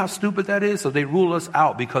 You see how stupid that is? So they rule us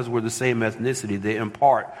out because we're the same ethnicity. They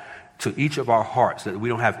impart to each of our hearts that we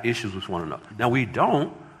don't have issues with one another. Now, we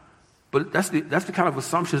don't, but that's the kind of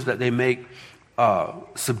assumptions that they make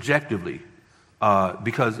subjectively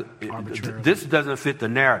because this doesn't fit the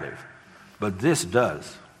narrative, but this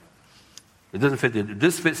does. It doesn't fit.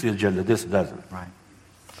 This fits the agenda. This doesn't. Right.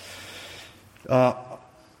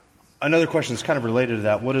 Another question that's kind of related to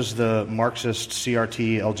that. What does the Marxist,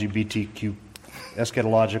 CRT, LGBTQ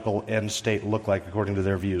eschatological end state look like according to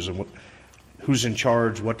their views? And who's in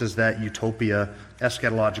charge? What does that utopia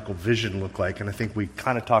eschatological vision look like? And I think we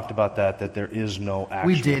kind of talked about that there is no action.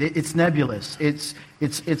 We did. It's nebulous. It's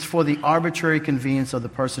for the arbitrary convenience of the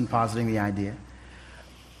person positing the idea.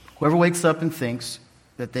 Whoever wakes up and thinks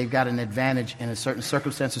that they've got an advantage in a certain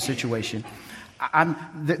circumstance or situation,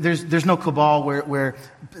 there's no cabal where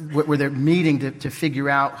they're meeting to figure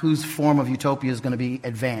out whose form of utopia is going to be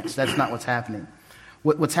advanced. That's not what's happening.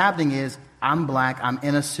 What's happening is I'm black. I'm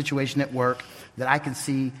in a situation at work that I can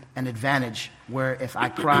see an advantage where if I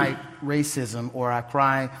cry racism or I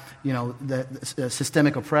cry, the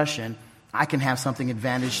systemic oppression, I can have something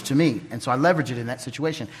advantage to me. And so I leverage it in that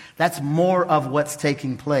situation. That's more of what's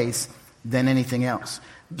taking place than anything else.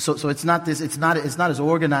 So it's not this. It's not as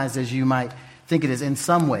organized as you might think it is in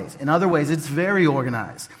some ways. In other ways, it's very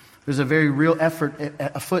organized. There's a very real effort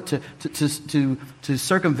afoot to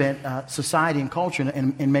circumvent society and culture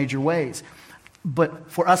in major ways.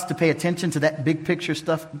 But for us to pay attention to that big picture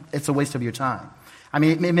stuff, it's a waste of your time. I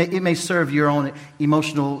mean, it may serve your own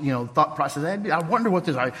emotional, thought process. I wonder what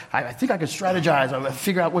this. I think I could strategize. I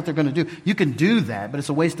figure out what they're going to do. You can do that, but it's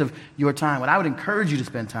a waste of your time. What I would encourage you to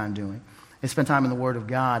spend time doing is spend time in the Word of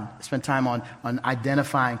God. Spend time on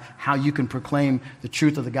identifying how you can proclaim the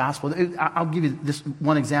truth of the gospel. I'll give you this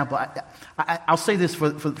one example. I'll say this for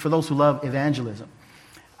those who love evangelism.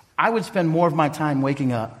 I would spend more of my time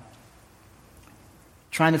waking up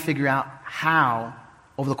trying to figure out how,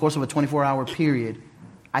 over the course of a 24-hour period,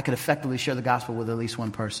 I could effectively share the gospel with at least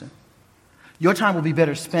one person. Your time will be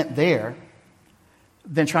better spent there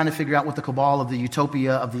than trying to figure out what the cabal of the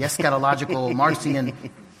utopia of the eschatological Marxian.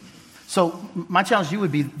 So my challenge to you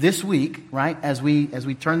would be this week, right, as we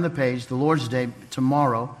turn the page, the Lord's Day,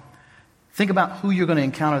 tomorrow, think about who you're going to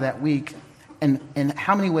encounter that week and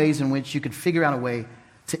how many ways in which you could figure out a way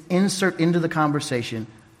to insert into the conversation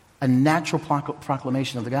a natural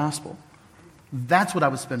proclamation of the gospel. That's what I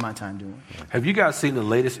would spend my time doing. Have you guys seen the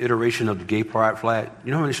latest iteration of the gay pride flag?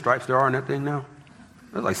 You know how many stripes there are in that thing now?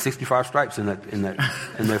 There's like 65 stripes in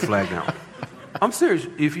that flag now. I'm serious.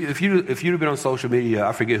 If you'd have been on social media,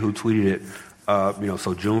 I forget who tweeted it.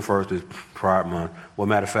 So June 1st is Pride Month. Well,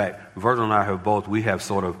 matter of fact, Virgil and I we have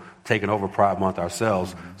sort of taken over Pride Month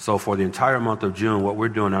ourselves. So for the entire month of June, what we're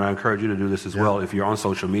doing, and I encourage you to do this as well, if you're on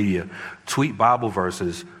social media, tweet Bible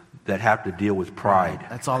verses that have to deal with pride.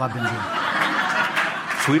 That's all I've been doing.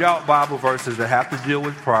 Tweet out Bible verses that have to deal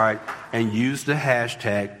with pride and use the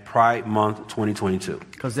hashtag Pride Month 2022.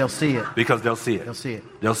 Because they'll see it.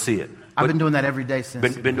 They'll see it. I've been doing that every day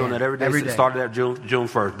since. Been doing that every day. Every day. Started at June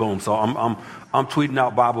 1st. Boom. So I'm tweeting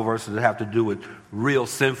out Bible verses that have to do with real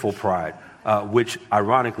sinful pride, which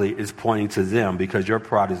ironically is pointing to them, because your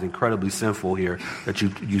pride is incredibly sinful here. That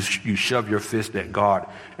you shove your fist at God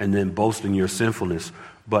and then boast in your sinfulness.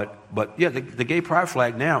 But yeah, the gay pride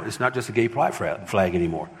flag now, it's not just a gay pride flag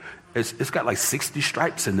anymore. It's got like 60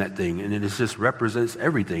 stripes in that thing, and it just represents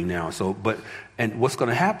everything now. And what's going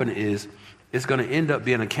to happen is it's going to end up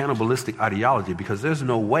being a cannibalistic ideology, because there's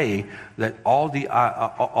no way that all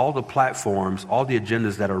the platforms, all the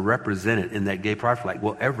agendas that are represented in that gay pride flag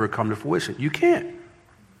will ever come to fruition. You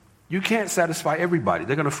can't satisfy everybody.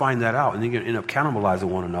 They're going to find that out, and they're going to end up cannibalizing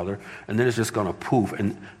one another, and then it's just going to poof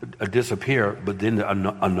and disappear. But then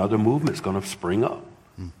another movement's going to spring up.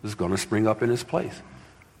 It's going to spring up in its place.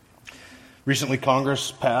 Recently,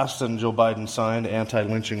 Congress passed and Joe Biden signed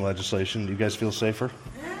anti-lynching legislation. Do you guys feel safer?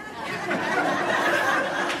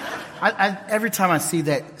 Every time I see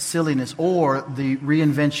that silliness or the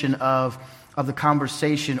reinvention of the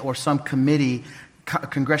conversation or some committee,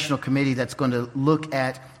 congressional committee that's going to look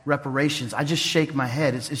at reparations, I just shake my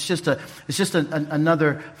head. It's just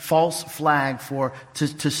another false flag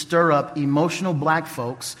to stir up emotional black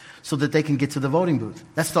folks so that they can get to the voting booth.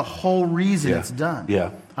 That's the whole reason it's done. Yeah.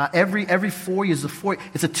 Every 4 years,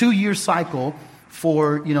 it's a 2-year cycle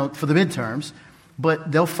for the midterms.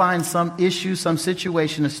 But they'll find some issue, some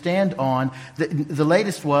situation to stand on. The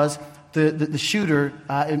latest was the shooter,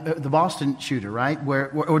 the Boston shooter, right? It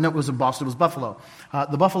was Buffalo.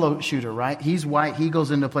 The Buffalo shooter, right? He's white. He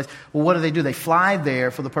goes into a place. Well, what do? They fly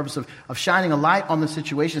there for the purpose of shining a light on the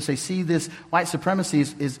situation and say, see, this white supremacy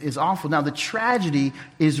is awful. Now, the tragedy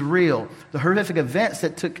is real. The horrific events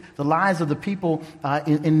that took the lives of the people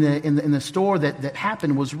in the store that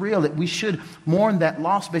happened was real. That we should mourn that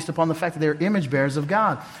loss based upon the fact that they're image bearers of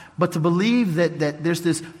God. But to believe that there's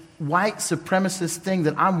this white supremacist thing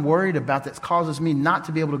that I'm worried about that causes me not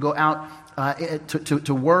to be able to go out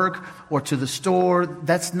to work or to the store,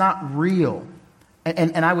 that's not real.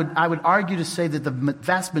 And I would argue to say that the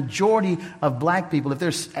vast majority of black people,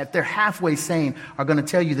 if they're halfway sane, are going to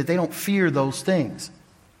tell you that they don't fear those things.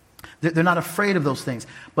 They're not afraid of those things.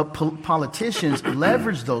 But politicians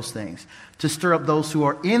leverage those things to stir up those who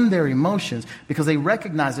are in their emotions, because they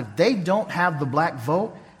recognize if they don't have the black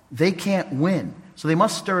vote, they can't win. So they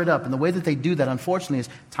must stir it up. And the way that they do that, unfortunately, is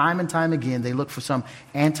time and time again, they look for some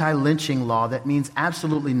anti-lynching law that means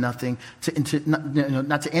absolutely nothing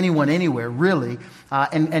not to anyone anywhere, really,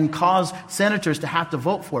 and cause senators to have to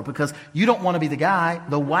vote for it, because you don't want to be the guy,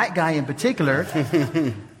 the white guy in particular,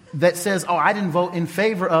 that says, oh, I didn't vote in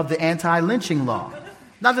favor of the anti-lynching law.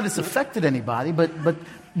 Not that it's affected anybody, but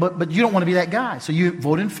you don't want to be that guy. So you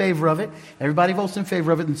vote in favor of it. Everybody votes in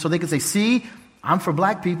favor of it. And so they can say, see, I'm for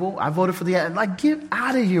black people. I voted for get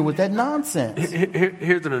out of here with that nonsense.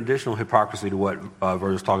 Here's an additional hypocrisy to what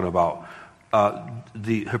Virgil's talking about.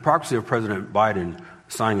 The hypocrisy of President Biden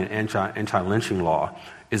signing an anti-lynching law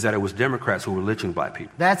is that it was Democrats who were lynching black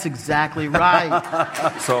people. That's exactly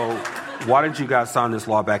right. So why didn't you guys sign this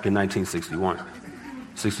law back in 1961,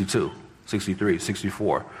 62, 63,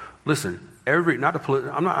 64? Listen.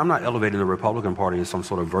 I'm not elevating the Republican Party as some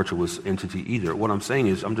sort of virtuous entity either. What I'm saying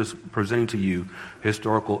is I'm just presenting to you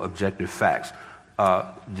historical, objective facts.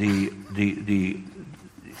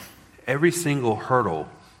 Every single hurdle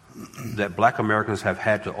that black Americans have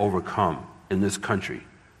had to overcome in this country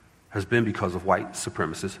has been because of white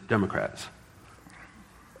supremacist Democrats.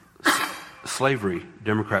 Slavery,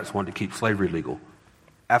 Democrats wanted to keep slavery legal.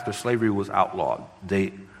 After slavery was outlawed,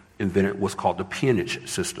 they invented what's called the peonage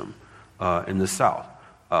system. In the South.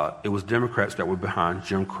 It was Democrats that were behind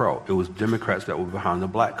Jim Crow. It was Democrats that were behind the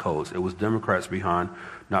black codes. It was Democrats behind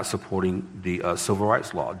not supporting the Civil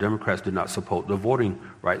Rights Law. Democrats did not support the Voting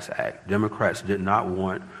Rights Act. Democrats did not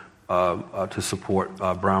want to support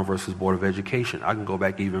Brown versus Board of Education. I can go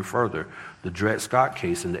back even further. the Dred Scott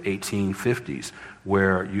case in the 1850s,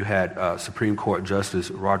 where you had Supreme Court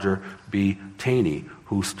Justice Roger B. Taney,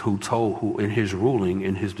 who in his ruling,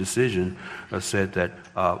 in his decision, said that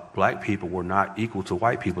black people were not equal to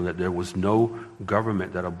white people, that there was no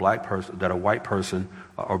government that a white person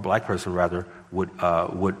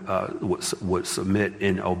would submit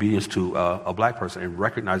in obedience to a black person, and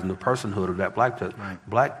recognizing the personhood of that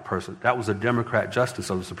black person. That was a Democrat justice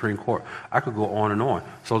of the Supreme Court. I could go on and on.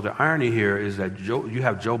 So the irony here is that you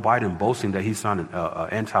have Joe Biden boasting that he signed an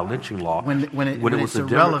anti-lynching law when it was the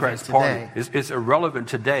Democrats' party. It's irrelevant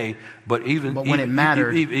today, but when it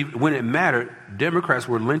mattered, Democrats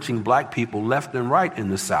were lynching black people left and right in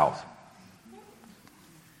the South.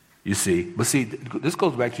 You see, but this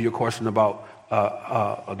goes back to your question about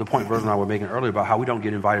the point Virgil and I were making earlier about how we don't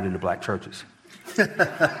get invited into black churches.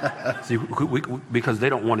 See, because they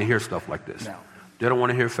don't want to hear stuff like this. No. They don't want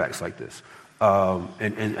to hear facts like this.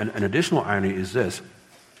 And an additional irony is this: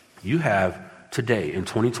 you have today in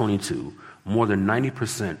 2022 more than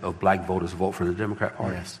 90% of black voters vote for the Democrat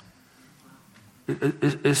Party. Yes.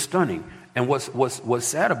 It's stunning. And what's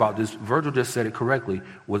sad about this, Virgil just said it correctly,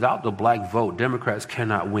 without the black vote, Democrats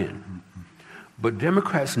cannot win. But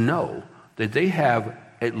Democrats know that they have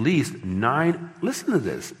at least 9, listen to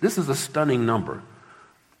this is a stunning number,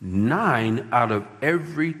 9 out of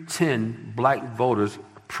every 10 black voters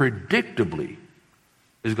predictably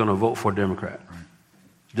is going to vote for a Democrat. Right.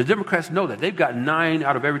 The Democrats know that. They've got 9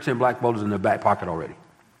 out of every 10 black voters in their back pocket already.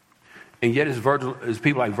 And yet it's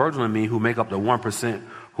people like Virgil and me who make up the 1%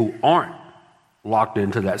 who aren't locked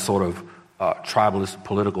into that sort of tribalist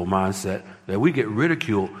political mindset, that we get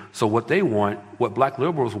ridiculed. So what they want, what black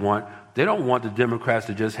liberals want, they don't want the Democrats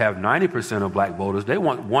to just have 90% of black voters. They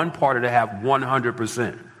want one party to have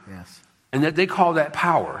 100%. Yes. And that they call that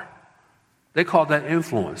power. They call that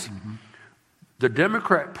influence. Mm-hmm. The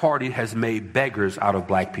Democrat Party has made beggars out of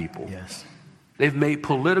black people. Yes. They've made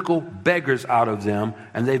political beggars out of them,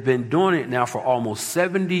 and they've been doing it now for almost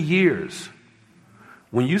 70 years.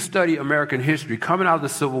 When you study American history, coming out of the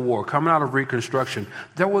Civil War, coming out of Reconstruction,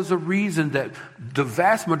 there was a reason that the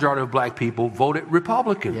vast majority of black people voted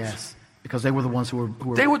Republicans. Yes, because they were the ones who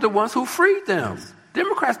were... They were the ones who freed them. Yes.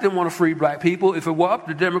 Democrats didn't want to free black people. If it were up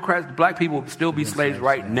to Democrats, black people would still be slaves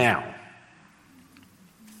right now.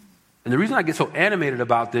 And the reason I get so animated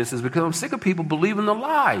about this is because I'm sick of people believing the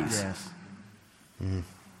lies. Yes. Mm.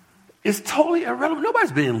 It's totally irrelevant.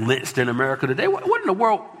 Nobody's being lynched in America today. What in the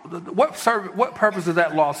world, what purpose does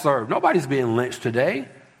that law serve? Nobody's being lynched today.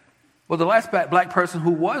 Well, the last black person who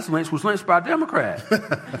was lynched by a Democrat.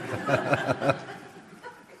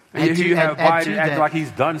 And here you have Biden acting like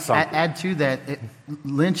he's done something. Add to that,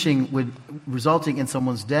 lynching resulting in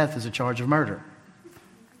someone's death is a charge of murder.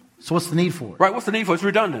 So what's the need for it? Right, what's the need for it? It's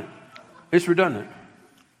redundant. It's redundant.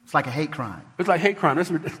 It's like a hate crime. It's like hate crime.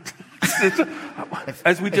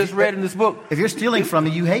 As we just read in this book. If you're stealing from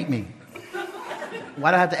me, you hate me.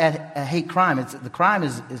 Why do I have to add a hate crime? The crime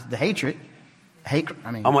is the hatred. I'm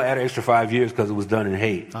going to add an extra 5 years because it was done in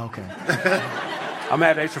hate. Okay. I'm going to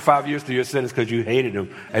add an extra 5 years to your sentence because you hated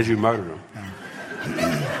him as you murdered him.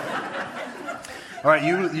 All right,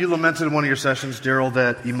 you lamented in one of your sessions, Daryl,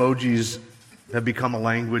 that emojis have become a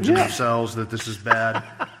language in themselves, that this is bad.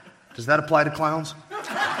 Does that apply to clowns?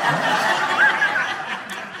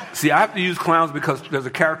 See, I have to use clowns because there's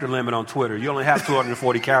a character limit on Twitter. You only have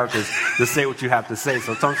 240 characters to say what you have to say,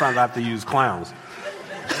 so sometimes I have to use clowns.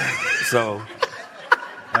 So...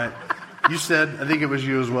 You said, I think it was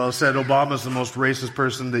you as well, said Obama's the most racist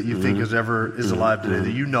person that you think is alive today,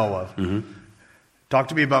 that you know of. Mm-hmm. Talk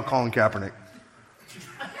to me about Colin Kaepernick.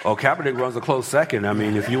 Oh, Kaepernick runs a close second. I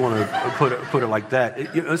mean, if you want to put it like that,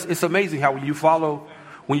 it's amazing how I follow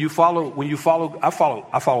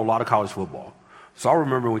a lot of college football. So I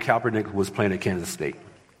remember when Kaepernick was playing at Kansas State.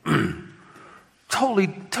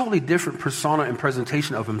 Totally different persona and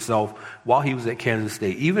presentation of himself while he was at Kansas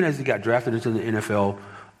State. Even as he got drafted into the NFL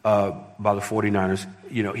by the 49ers,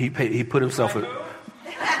 he put himself. I'm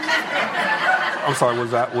sorry,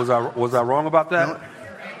 was I wrong about that?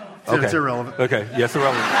 No, okay. It's irrelevant. Okay, yes,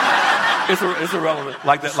 irrelevant. It's irrelevant,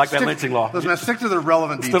 like that lynching law. Listen, stick to the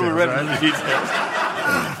relevant details.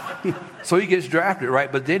 Right? So he gets drafted,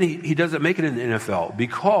 right? But then he doesn't make it in the NFL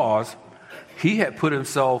because he had put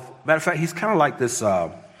himself. Matter of fact, he's kind of like this.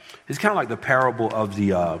 He's kind of like the parable of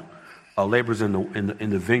the laborers in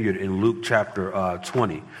the vineyard in Luke chapter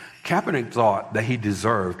 20. Kaepernick thought that he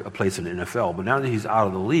deserved a place in the NFL, but now that he's out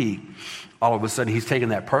of the league, all of a sudden he's taking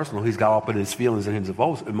that personal. He's got up in his feelings and his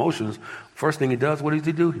emotions. First thing he does, what does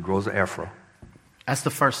he do? He grows an afro. That's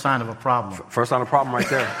the first sign of a problem. First sign of a problem right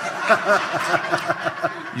there.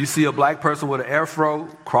 You see a black person with an afro,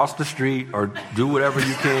 cross the street or do whatever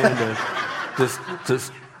you can to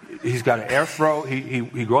he's got an afro,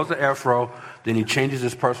 he grows an afro, then he changes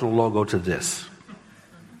his personal logo to this,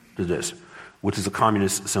 which is a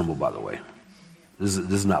communist symbol, by the way. This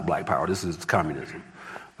is not black power, this is communism.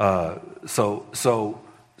 So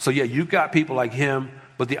yeah, you got people like him.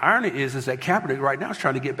 But the irony is that Kaepernick right now is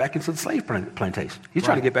trying to get back into the slave plantation. He's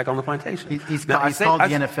trying to get back on the plantation. He's called the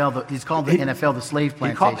NFL the slave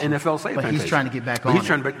plantation. He called the NFL slave plantation. But he's trying to get back on. He's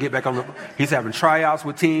trying to get back on the. He's having tryouts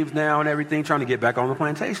with teams now and everything, trying to get back on the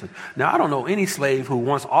plantation. Now I don't know any slave who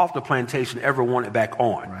once off the plantation ever wanted back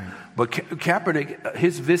on. Right. But Kaepernick,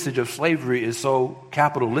 his visage of slavery is so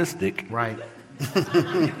capitalistic. Right.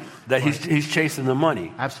 That he's chasing the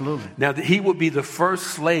money. Absolutely. Now, he would be the first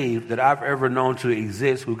slave that I've ever known to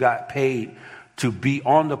exist who got paid to be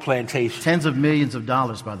on the plantation. Tens of millions of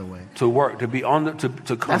dollars, by the way. To work, to be on the, to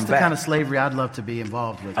come back. That's the kind of slavery I'd love to be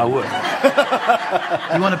involved with. I would.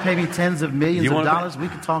 You want to pay me tens of millions of dollars? We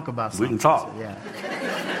can talk about something. We can talk. So, yeah.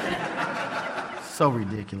 So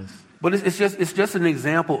ridiculous. But it's just an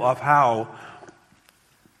example of how,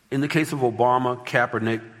 in the case of Obama,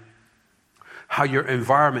 Kaepernick, how your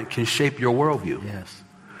environment can shape your worldview. Yes.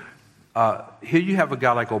 Here you have a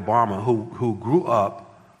guy like Obama who grew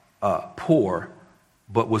up poor,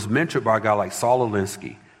 but was mentored by a guy like Saul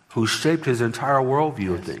Alinsky, who shaped his entire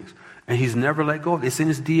worldview of things. And he's never let go of it. It's in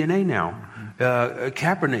his DNA now.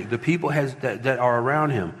 Kaepernick, the people that are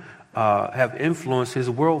around him, have influenced his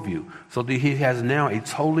worldview. So he has now a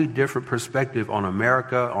totally different perspective on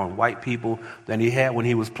America, on white people, than he had when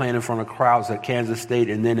he was playing in front of crowds at Kansas State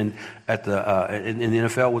and then in the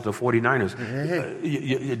NFL with the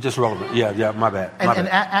 49ers. Just relevant. Yeah, my bad. And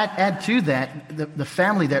add to that, the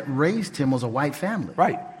family that raised him was a white family.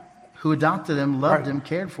 Right. Who adopted him, loved him,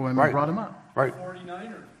 cared for him, and brought him up. Right.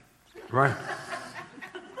 49ers. Right.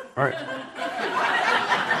 Right.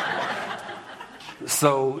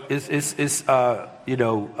 So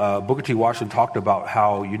Booker T. Washington talked about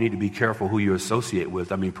how you need to be careful who you associate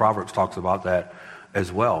with. I mean, Proverbs talks about that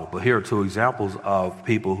as well. But here are two examples of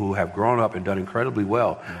people who have grown up and done incredibly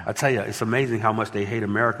well. Yeah. I tell you, it's amazing how much they hate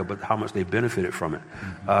America, but how much they benefited from it.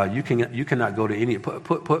 Mm-hmm. You cannot go to any put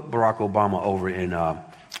Barack Obama over in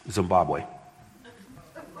Zimbabwe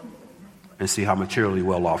and see how materially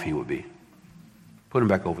well off he would be. Put him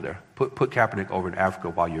back over there. Put Kaepernick over in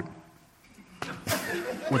Africa while you're.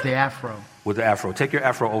 With the afro. With the afro. Take your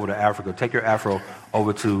afro over to Africa. Take your afro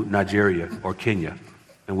over to Nigeria or Kenya,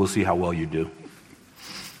 and we'll see how well you do. All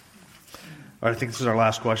right, I think this is our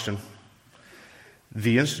last question.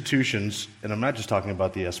 The institutions, and I'm not just talking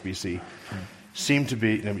about the SBC, seem to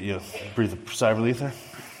be, breathe a sigh of relief there.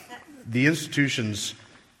 The institutions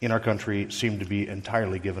in our country seem to be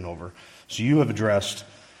entirely given over. So you have addressed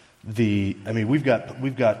we've got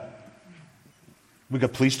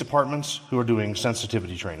police departments who are doing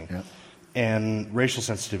sensitivity training and racial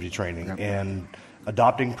sensitivity training and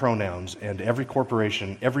adopting pronouns, and every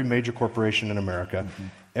major corporation in America,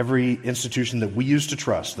 every institution that we used to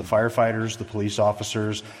trust, the firefighters, the police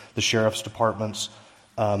officers, the sheriff's departments.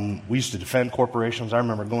 We used to defend corporations. I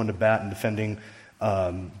remember going to bat and defending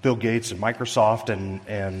Bill Gates and Microsoft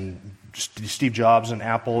and Steve Jobs and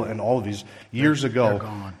Apple and all of these years ago. They're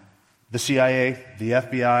gone. The CIA, the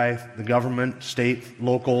FBI, the government, state,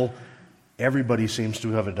 local, everybody seems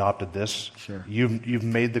to have adopted this. Sure. You've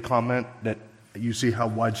made the comment that you see how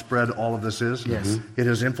widespread all of this is. Yes. It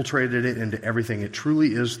has infiltrated it into everything. It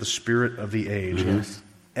truly is the spirit of the age. Yes.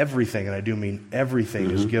 Everything, and I do mean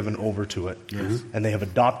everything, is given over to it. Yes. And they have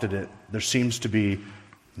adopted it. There seems to be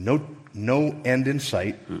no end in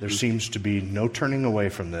sight. There seems to be no turning away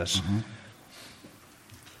from this.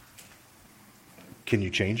 Can you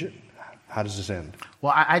change it? How does this end?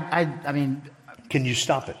 Well, I mean, can you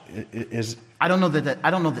stop it? I don't know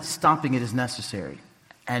that stopping it is necessary.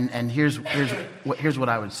 And here's what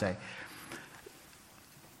I would say.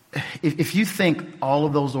 If you think all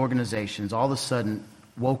of those organizations all of a sudden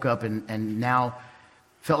woke up and now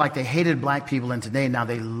felt like they hated black people, and today now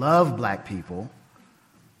they love black people,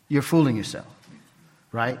 you're fooling yourself,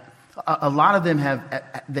 right? A lot of them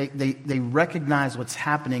they recognize what's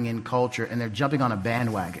happening in culture, and they're jumping on a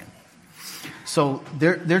bandwagon. So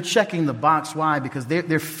they're checking the box. Why? Because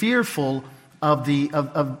they're fearful of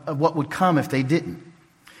what would come if they didn't.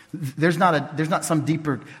 There's not some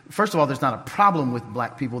deeper. First of all, there's not a problem with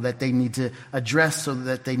black people that they need to address, so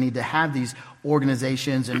that they need to have these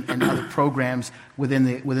organizations and other programs within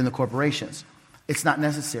the corporations. It's not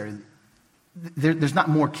necessary. There's not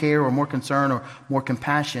more care or more concern or more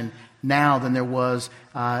compassion now than there was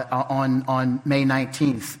on May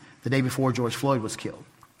 19th, the day before George Floyd was killed.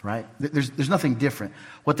 right? There's nothing different.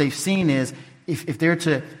 What they've seen is if they're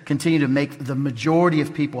to continue to make the majority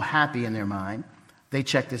of people happy in their mind, they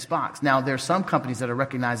check this box. Now, there are some companies that are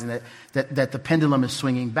recognizing that the pendulum is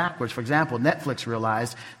swinging backwards. For example, Netflix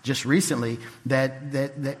realized just recently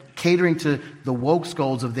that catering to the woke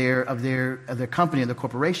scolds of their company and their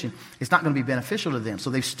corporation is not going to be beneficial to them. So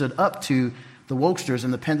they've stood up to the wokesters,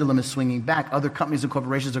 and the pendulum is swinging back. Other companies and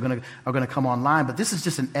corporations are going to come online, but this is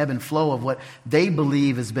just an ebb and flow of what they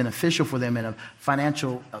believe is beneficial for them in a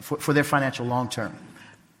financial for their financial long term.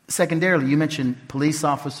 Secondarily, you mentioned police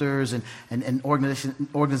officers and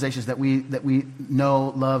organizations that we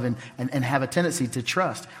know, love, and have a tendency to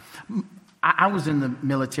trust. I was in the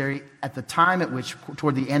military at the time at which,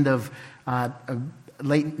 toward the end of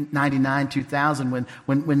late 99, 2000,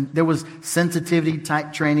 when there was sensitivity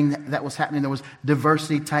type training that was happening, there was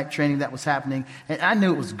diversity type training that was happening, and I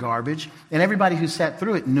knew it was garbage, and everybody who sat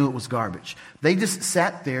through it knew it was garbage. They just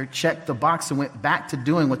sat there, checked the box, and went back to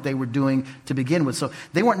doing what they were doing to begin with. So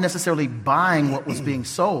they weren't necessarily buying what was being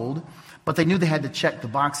sold, but they knew they had to check the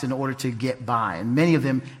box in order to get by, and many of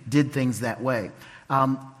them did things that way.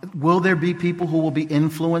 Will there be people who will be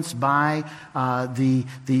influenced by the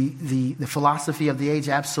philosophy of the age?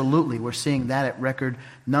 Absolutely. We're seeing that at record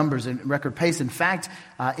numbers and record pace. In fact,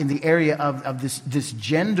 in the area of this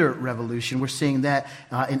gender revolution, we're seeing that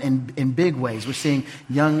in big ways. We're seeing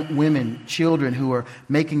young women, children who are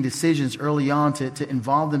making decisions early on to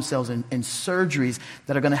involve themselves in surgeries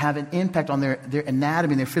that are going to have an impact on their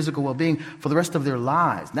anatomy and their physical well-being for the rest of their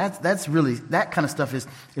lives. That's really, that kind of stuff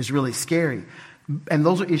is really scary. And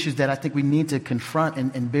those are issues that I think we need to confront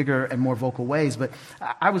in bigger and more vocal ways. But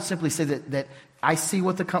I would simply say that I see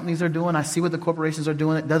what the companies are doing. I see what the corporations are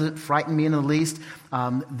doing. It doesn't frighten me in the least.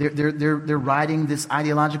 They're riding this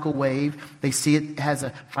ideological wave. They see it has a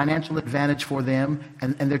financial advantage for them,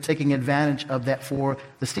 and they're taking advantage of that for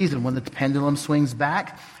the season. When the pendulum swings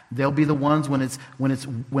back, they'll be the ones when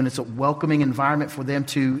it's a welcoming environment for them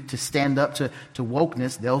to stand up to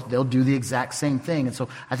wokeness. They'll do the exact same thing. And so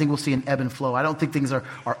I think we'll see an ebb and flow. I don't think things are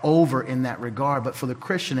over in that regard. But for the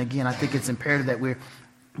Christian, again, I think it's imperative that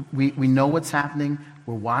we know what's happening,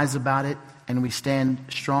 we're wise about it, and we stand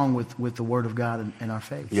strong with the Word of God in our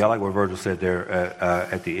faith. Yeah, I like what Virgil said there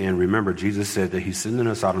at the end. Remember, Jesus said that he's sending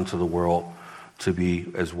us out into the world to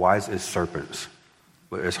be as wise as serpents,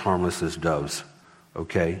 but as harmless as doves.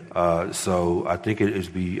 Okay, so I think it is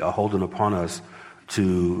beholden upon us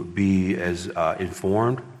to be as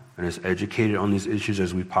informed and as educated on these issues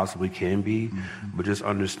as we possibly can be, but just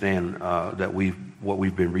understand that what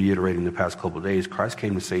we've been reiterating the past couple of days, Christ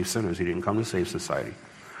came to save sinners. He didn't come to save society.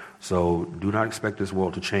 So do not expect this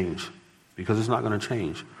world to change, because it's not going to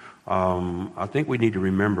change. I think we need to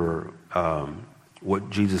remember what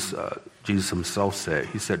Jesus himself said.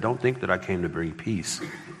 He said, "Don't think that I came to bring peace.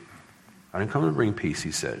 I didn't come to bring peace,"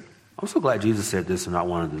 he said. I'm so glad Jesus said this and not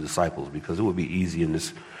one of the disciples, because it would be easy in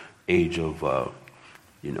this age of,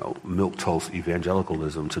 milquetoast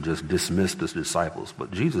evangelicalism to just dismiss the disciples.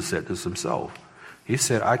 But Jesus said this himself. He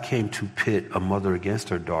said, "I came to pit a mother against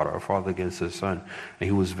her daughter, a father against his son." And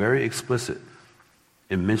he was very explicit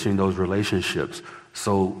in mentioning those relationships.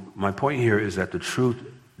 So my point here is that the truth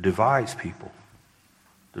divides people.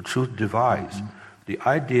 The truth divides. Mm-hmm. The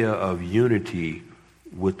idea of unity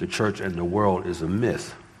with the church and the world is a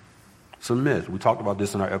myth. It's a myth. We talked about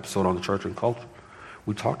this in our episode on the church and culture.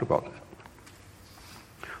 We talked about that.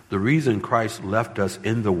 The reason Christ left us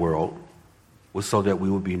in the world was so that we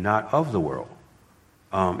would be not of the world.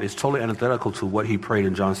 It's totally antithetical to what he prayed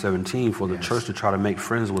in John 17 for the church to try to make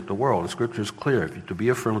friends with the world. The scripture is clear. To be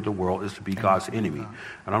a friend with the world is to be God's enemy.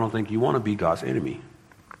 And I don't think you want to be God's enemy.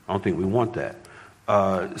 I don't think we want that.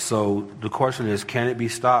 So the question is, can it be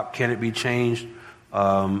stopped? Can it be changed?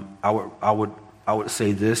 I would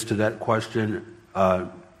say this to that question,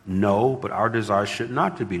 no, but our desire should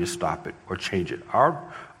not to be to stop it or change it.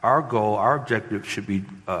 Our goal, our objective should be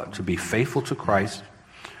to be faithful to Christ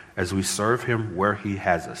as we serve him where he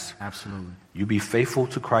has us. Absolutely. You be faithful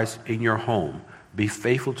to Christ in your home. Be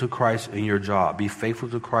faithful to Christ in your job. Be faithful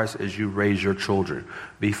to Christ as you raise your children.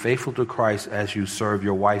 Be faithful to Christ as you serve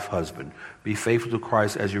your wife, husband. Be faithful to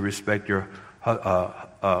Christ as you respect your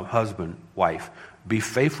husband, wife. Be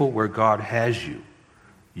faithful where God has you,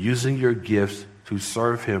 using your gifts to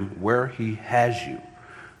serve him where he has you.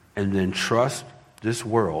 And then trust this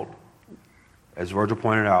world, as Virgil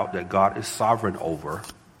pointed out, that God is sovereign over.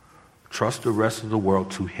 Trust the rest of the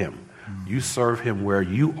world to him. You serve him where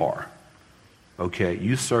you are. Okay,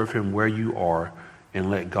 you serve him where you are,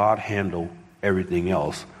 and let God handle everything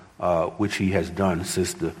else, which he has done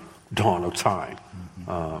since the dawn of time.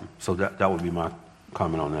 So that would be my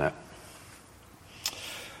comment on that.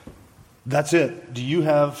 That's it. Do you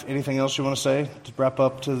have anything else you want to say to wrap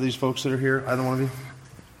up to these folks that are here? Either one of you?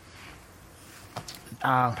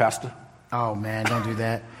 Pastor? Oh, man, don't do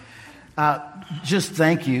that. Just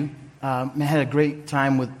thank you. I had a great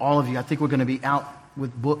time with all of you. I think we're going to be out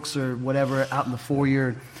with books or whatever out in the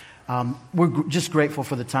foyer. We're just grateful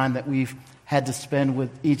for the time that we've had to spend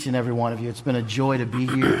with each and every one of you. It's been a joy to be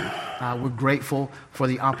here. We're grateful for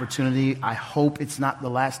the opportunity. I hope it's not the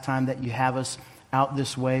last time that you have us out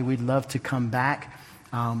this way. We'd love to come back.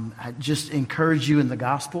 I just encourage you in the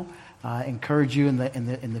gospel, encourage you in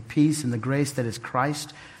the peace and the grace that is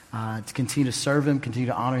Christ, to continue to serve Him, continue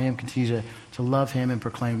to honor Him, continue to love Him and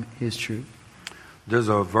proclaim His truth. There's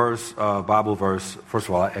a verse, Bible verse. First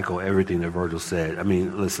of all, I echo everything that Virgil said. I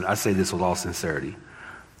mean, listen, I say this with all sincerity.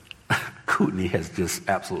 Kootenai has just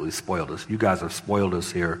absolutely spoiled us. You guys have spoiled us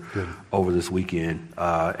here over this weekend.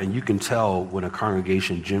 And you can tell when a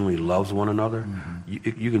congregation generally loves one another,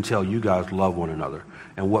 you can tell you guys love one another.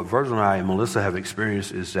 And what Virgil and I and Melissa have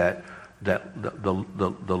experienced is that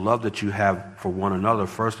the love that you have for one another,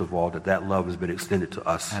 first of all, that love has been extended to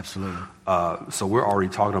us. Absolutely. So we're already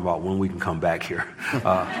talking about when we can come back here.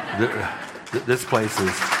 This place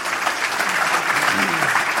is...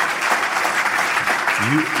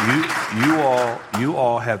 You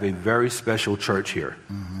all have a very special church here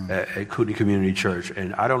at Kootenai Community Church,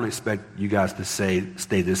 and I don't expect you guys to stay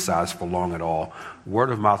this size for long at all. Word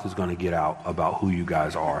of mouth is going to get out about who you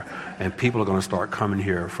guys are, and people are going to start coming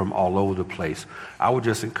here from all over the place. I would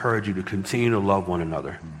just encourage you to continue to love one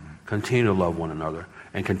another, continue to love one another,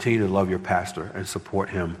 and continue to love your pastor and support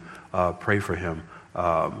him, pray for him.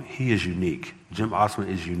 He is unique. Jim Osmond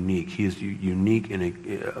is unique. He is unique and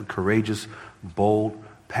a courageous, bold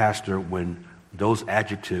pastor when those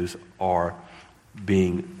adjectives are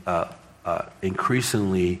being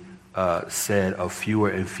increasingly said of fewer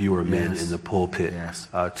and fewer men in the pulpit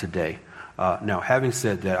today. Now, having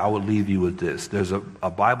said that, I would leave you with this. There's a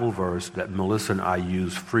Bible verse that Melissa and I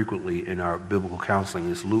use frequently in our biblical counseling.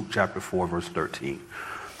 It's Luke chapter 4, verse 13.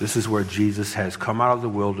 This is where Jesus has come out of the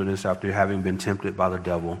wilderness after having been tempted by the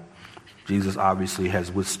devil. Jesus obviously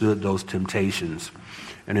has withstood those temptations.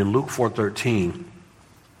 And in Luke 4:13,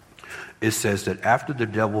 it says that after the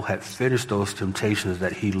devil had finished those temptations,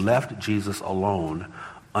 that he left Jesus alone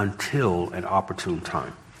until an opportune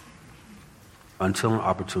time. Until an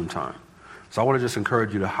opportune time. So I want to just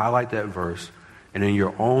encourage you to highlight that verse, and in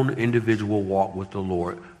your own individual walk with the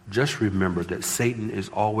Lord, just remember that Satan is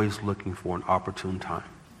always looking for an opportune time.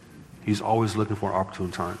 He's always looking for an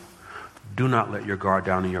opportune time. Do not let your guard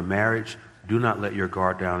down in your marriage. Do not let your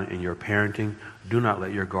guard down in your parenting. Do not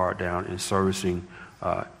let your guard down in servicing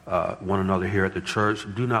one another here at the church.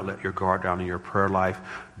 Do not let your guard down in your prayer life.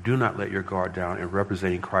 Do not let your guard down in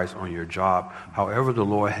representing Christ on your job. However the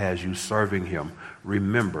Lord has you serving Him,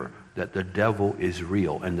 remember that the devil is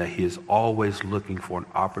real and that he is always looking for an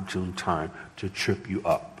opportune time to trip you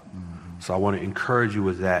up. So I want to encourage you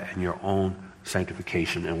with that in your own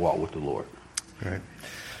sanctification and walk with the Lord. All right.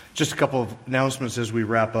 Just a couple of announcements as we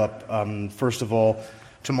wrap up. First of all,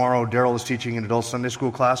 tomorrow Daryl is teaching an adult Sunday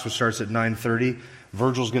school class, which starts at 9:30.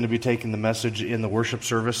 Virgil's going to be taking the message in the worship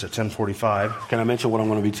service at 10:45. Can I mention what I'm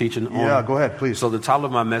going to be teaching on? Yeah, go ahead, please. So the title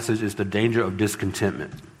of my message is The Danger of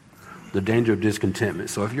Discontentment. The Danger of Discontentment.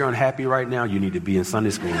 So if you're unhappy right now, you need to be in Sunday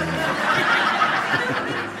school.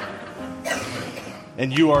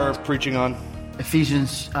 And you are preaching on?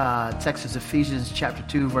 Text is Ephesians chapter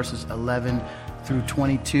 2, verses 11 through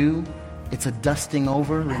 22. It's a dusting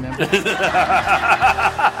over, remember?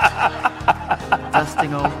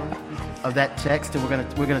 Dusting over of that text, and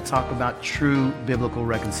we're gonna talk about true biblical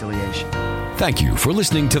reconciliation. Thank you for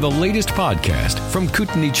listening to the latest podcast from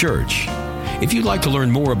Kootenai Church. If you'd like to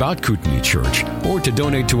learn more about Kootenai Church or to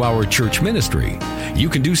donate to our church ministry, you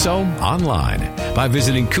can do so online by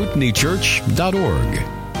visiting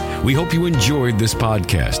kootenaichurch.org. We hope you enjoyed this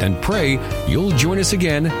podcast and pray you'll join us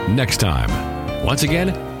again next time. Once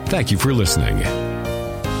again, thank you for listening.